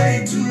 They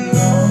stay too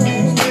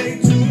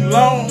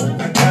long,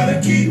 I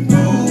gotta keep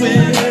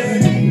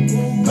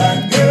moving.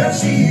 My girl,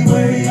 she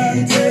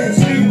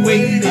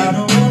waiting. I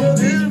don't wanna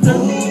be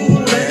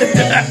moving.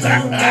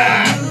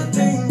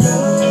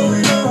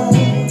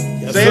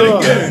 Say it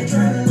again.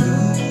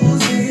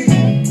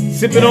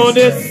 Sipping on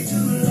this.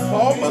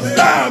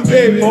 Parmesan,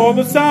 baby.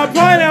 Parmesan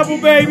pineapple,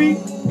 baby.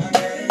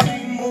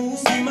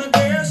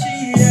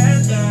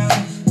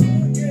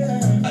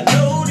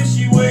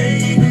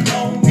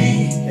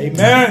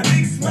 Amen.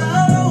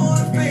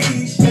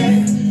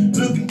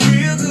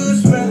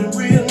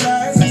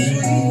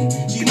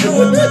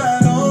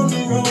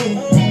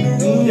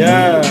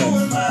 Yeah.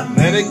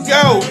 Let it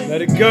go.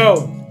 Let it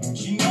go.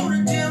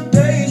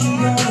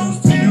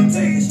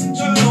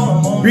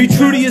 Be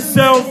true to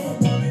yourself.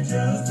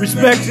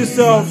 Respect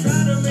yourself.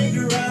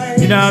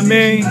 You know what I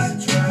mean?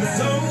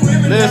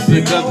 Listen,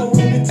 because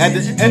at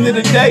the end of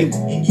the day,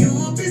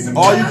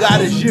 all you got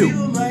is you.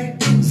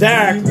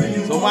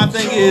 Exactly. So my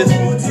thing is,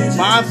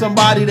 find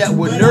somebody that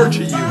will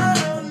nurture you,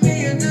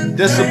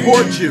 that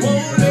support you,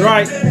 That's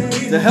right.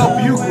 to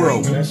help you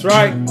grow. That's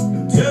right.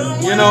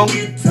 You know,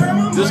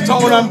 this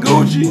Tone I'm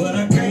Gucci.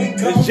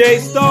 It's J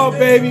Star,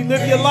 baby.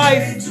 Live your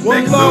life.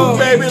 One Big love.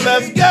 Lou, baby,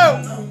 let's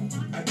go.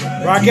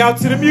 Rock out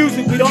to the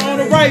music. We don't own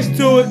the rights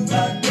to it.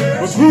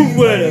 But groove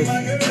with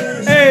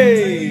us.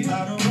 Hey.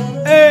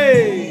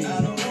 Hey.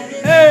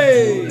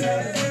 Hey.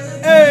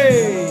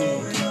 Hey.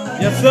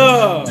 Yes,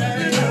 sir.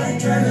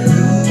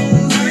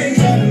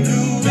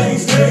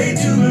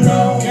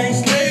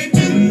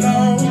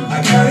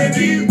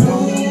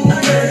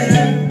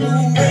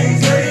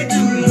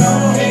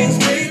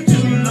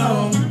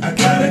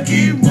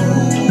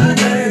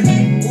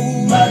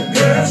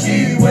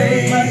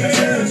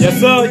 Yes,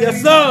 sir.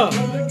 Yes, sir.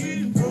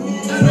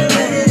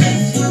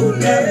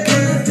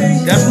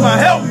 That's my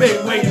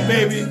helpmate waiting,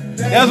 baby.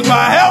 That's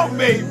my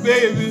helpmate,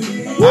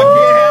 baby. I can't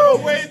have her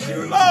wait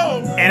too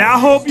long. And I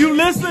hope you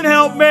listen,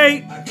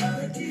 helpmate.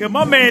 Cause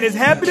my man is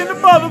happy than the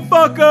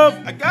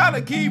motherfucker. I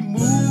gotta keep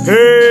moving.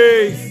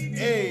 Peace.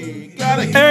 Hey, gotta keep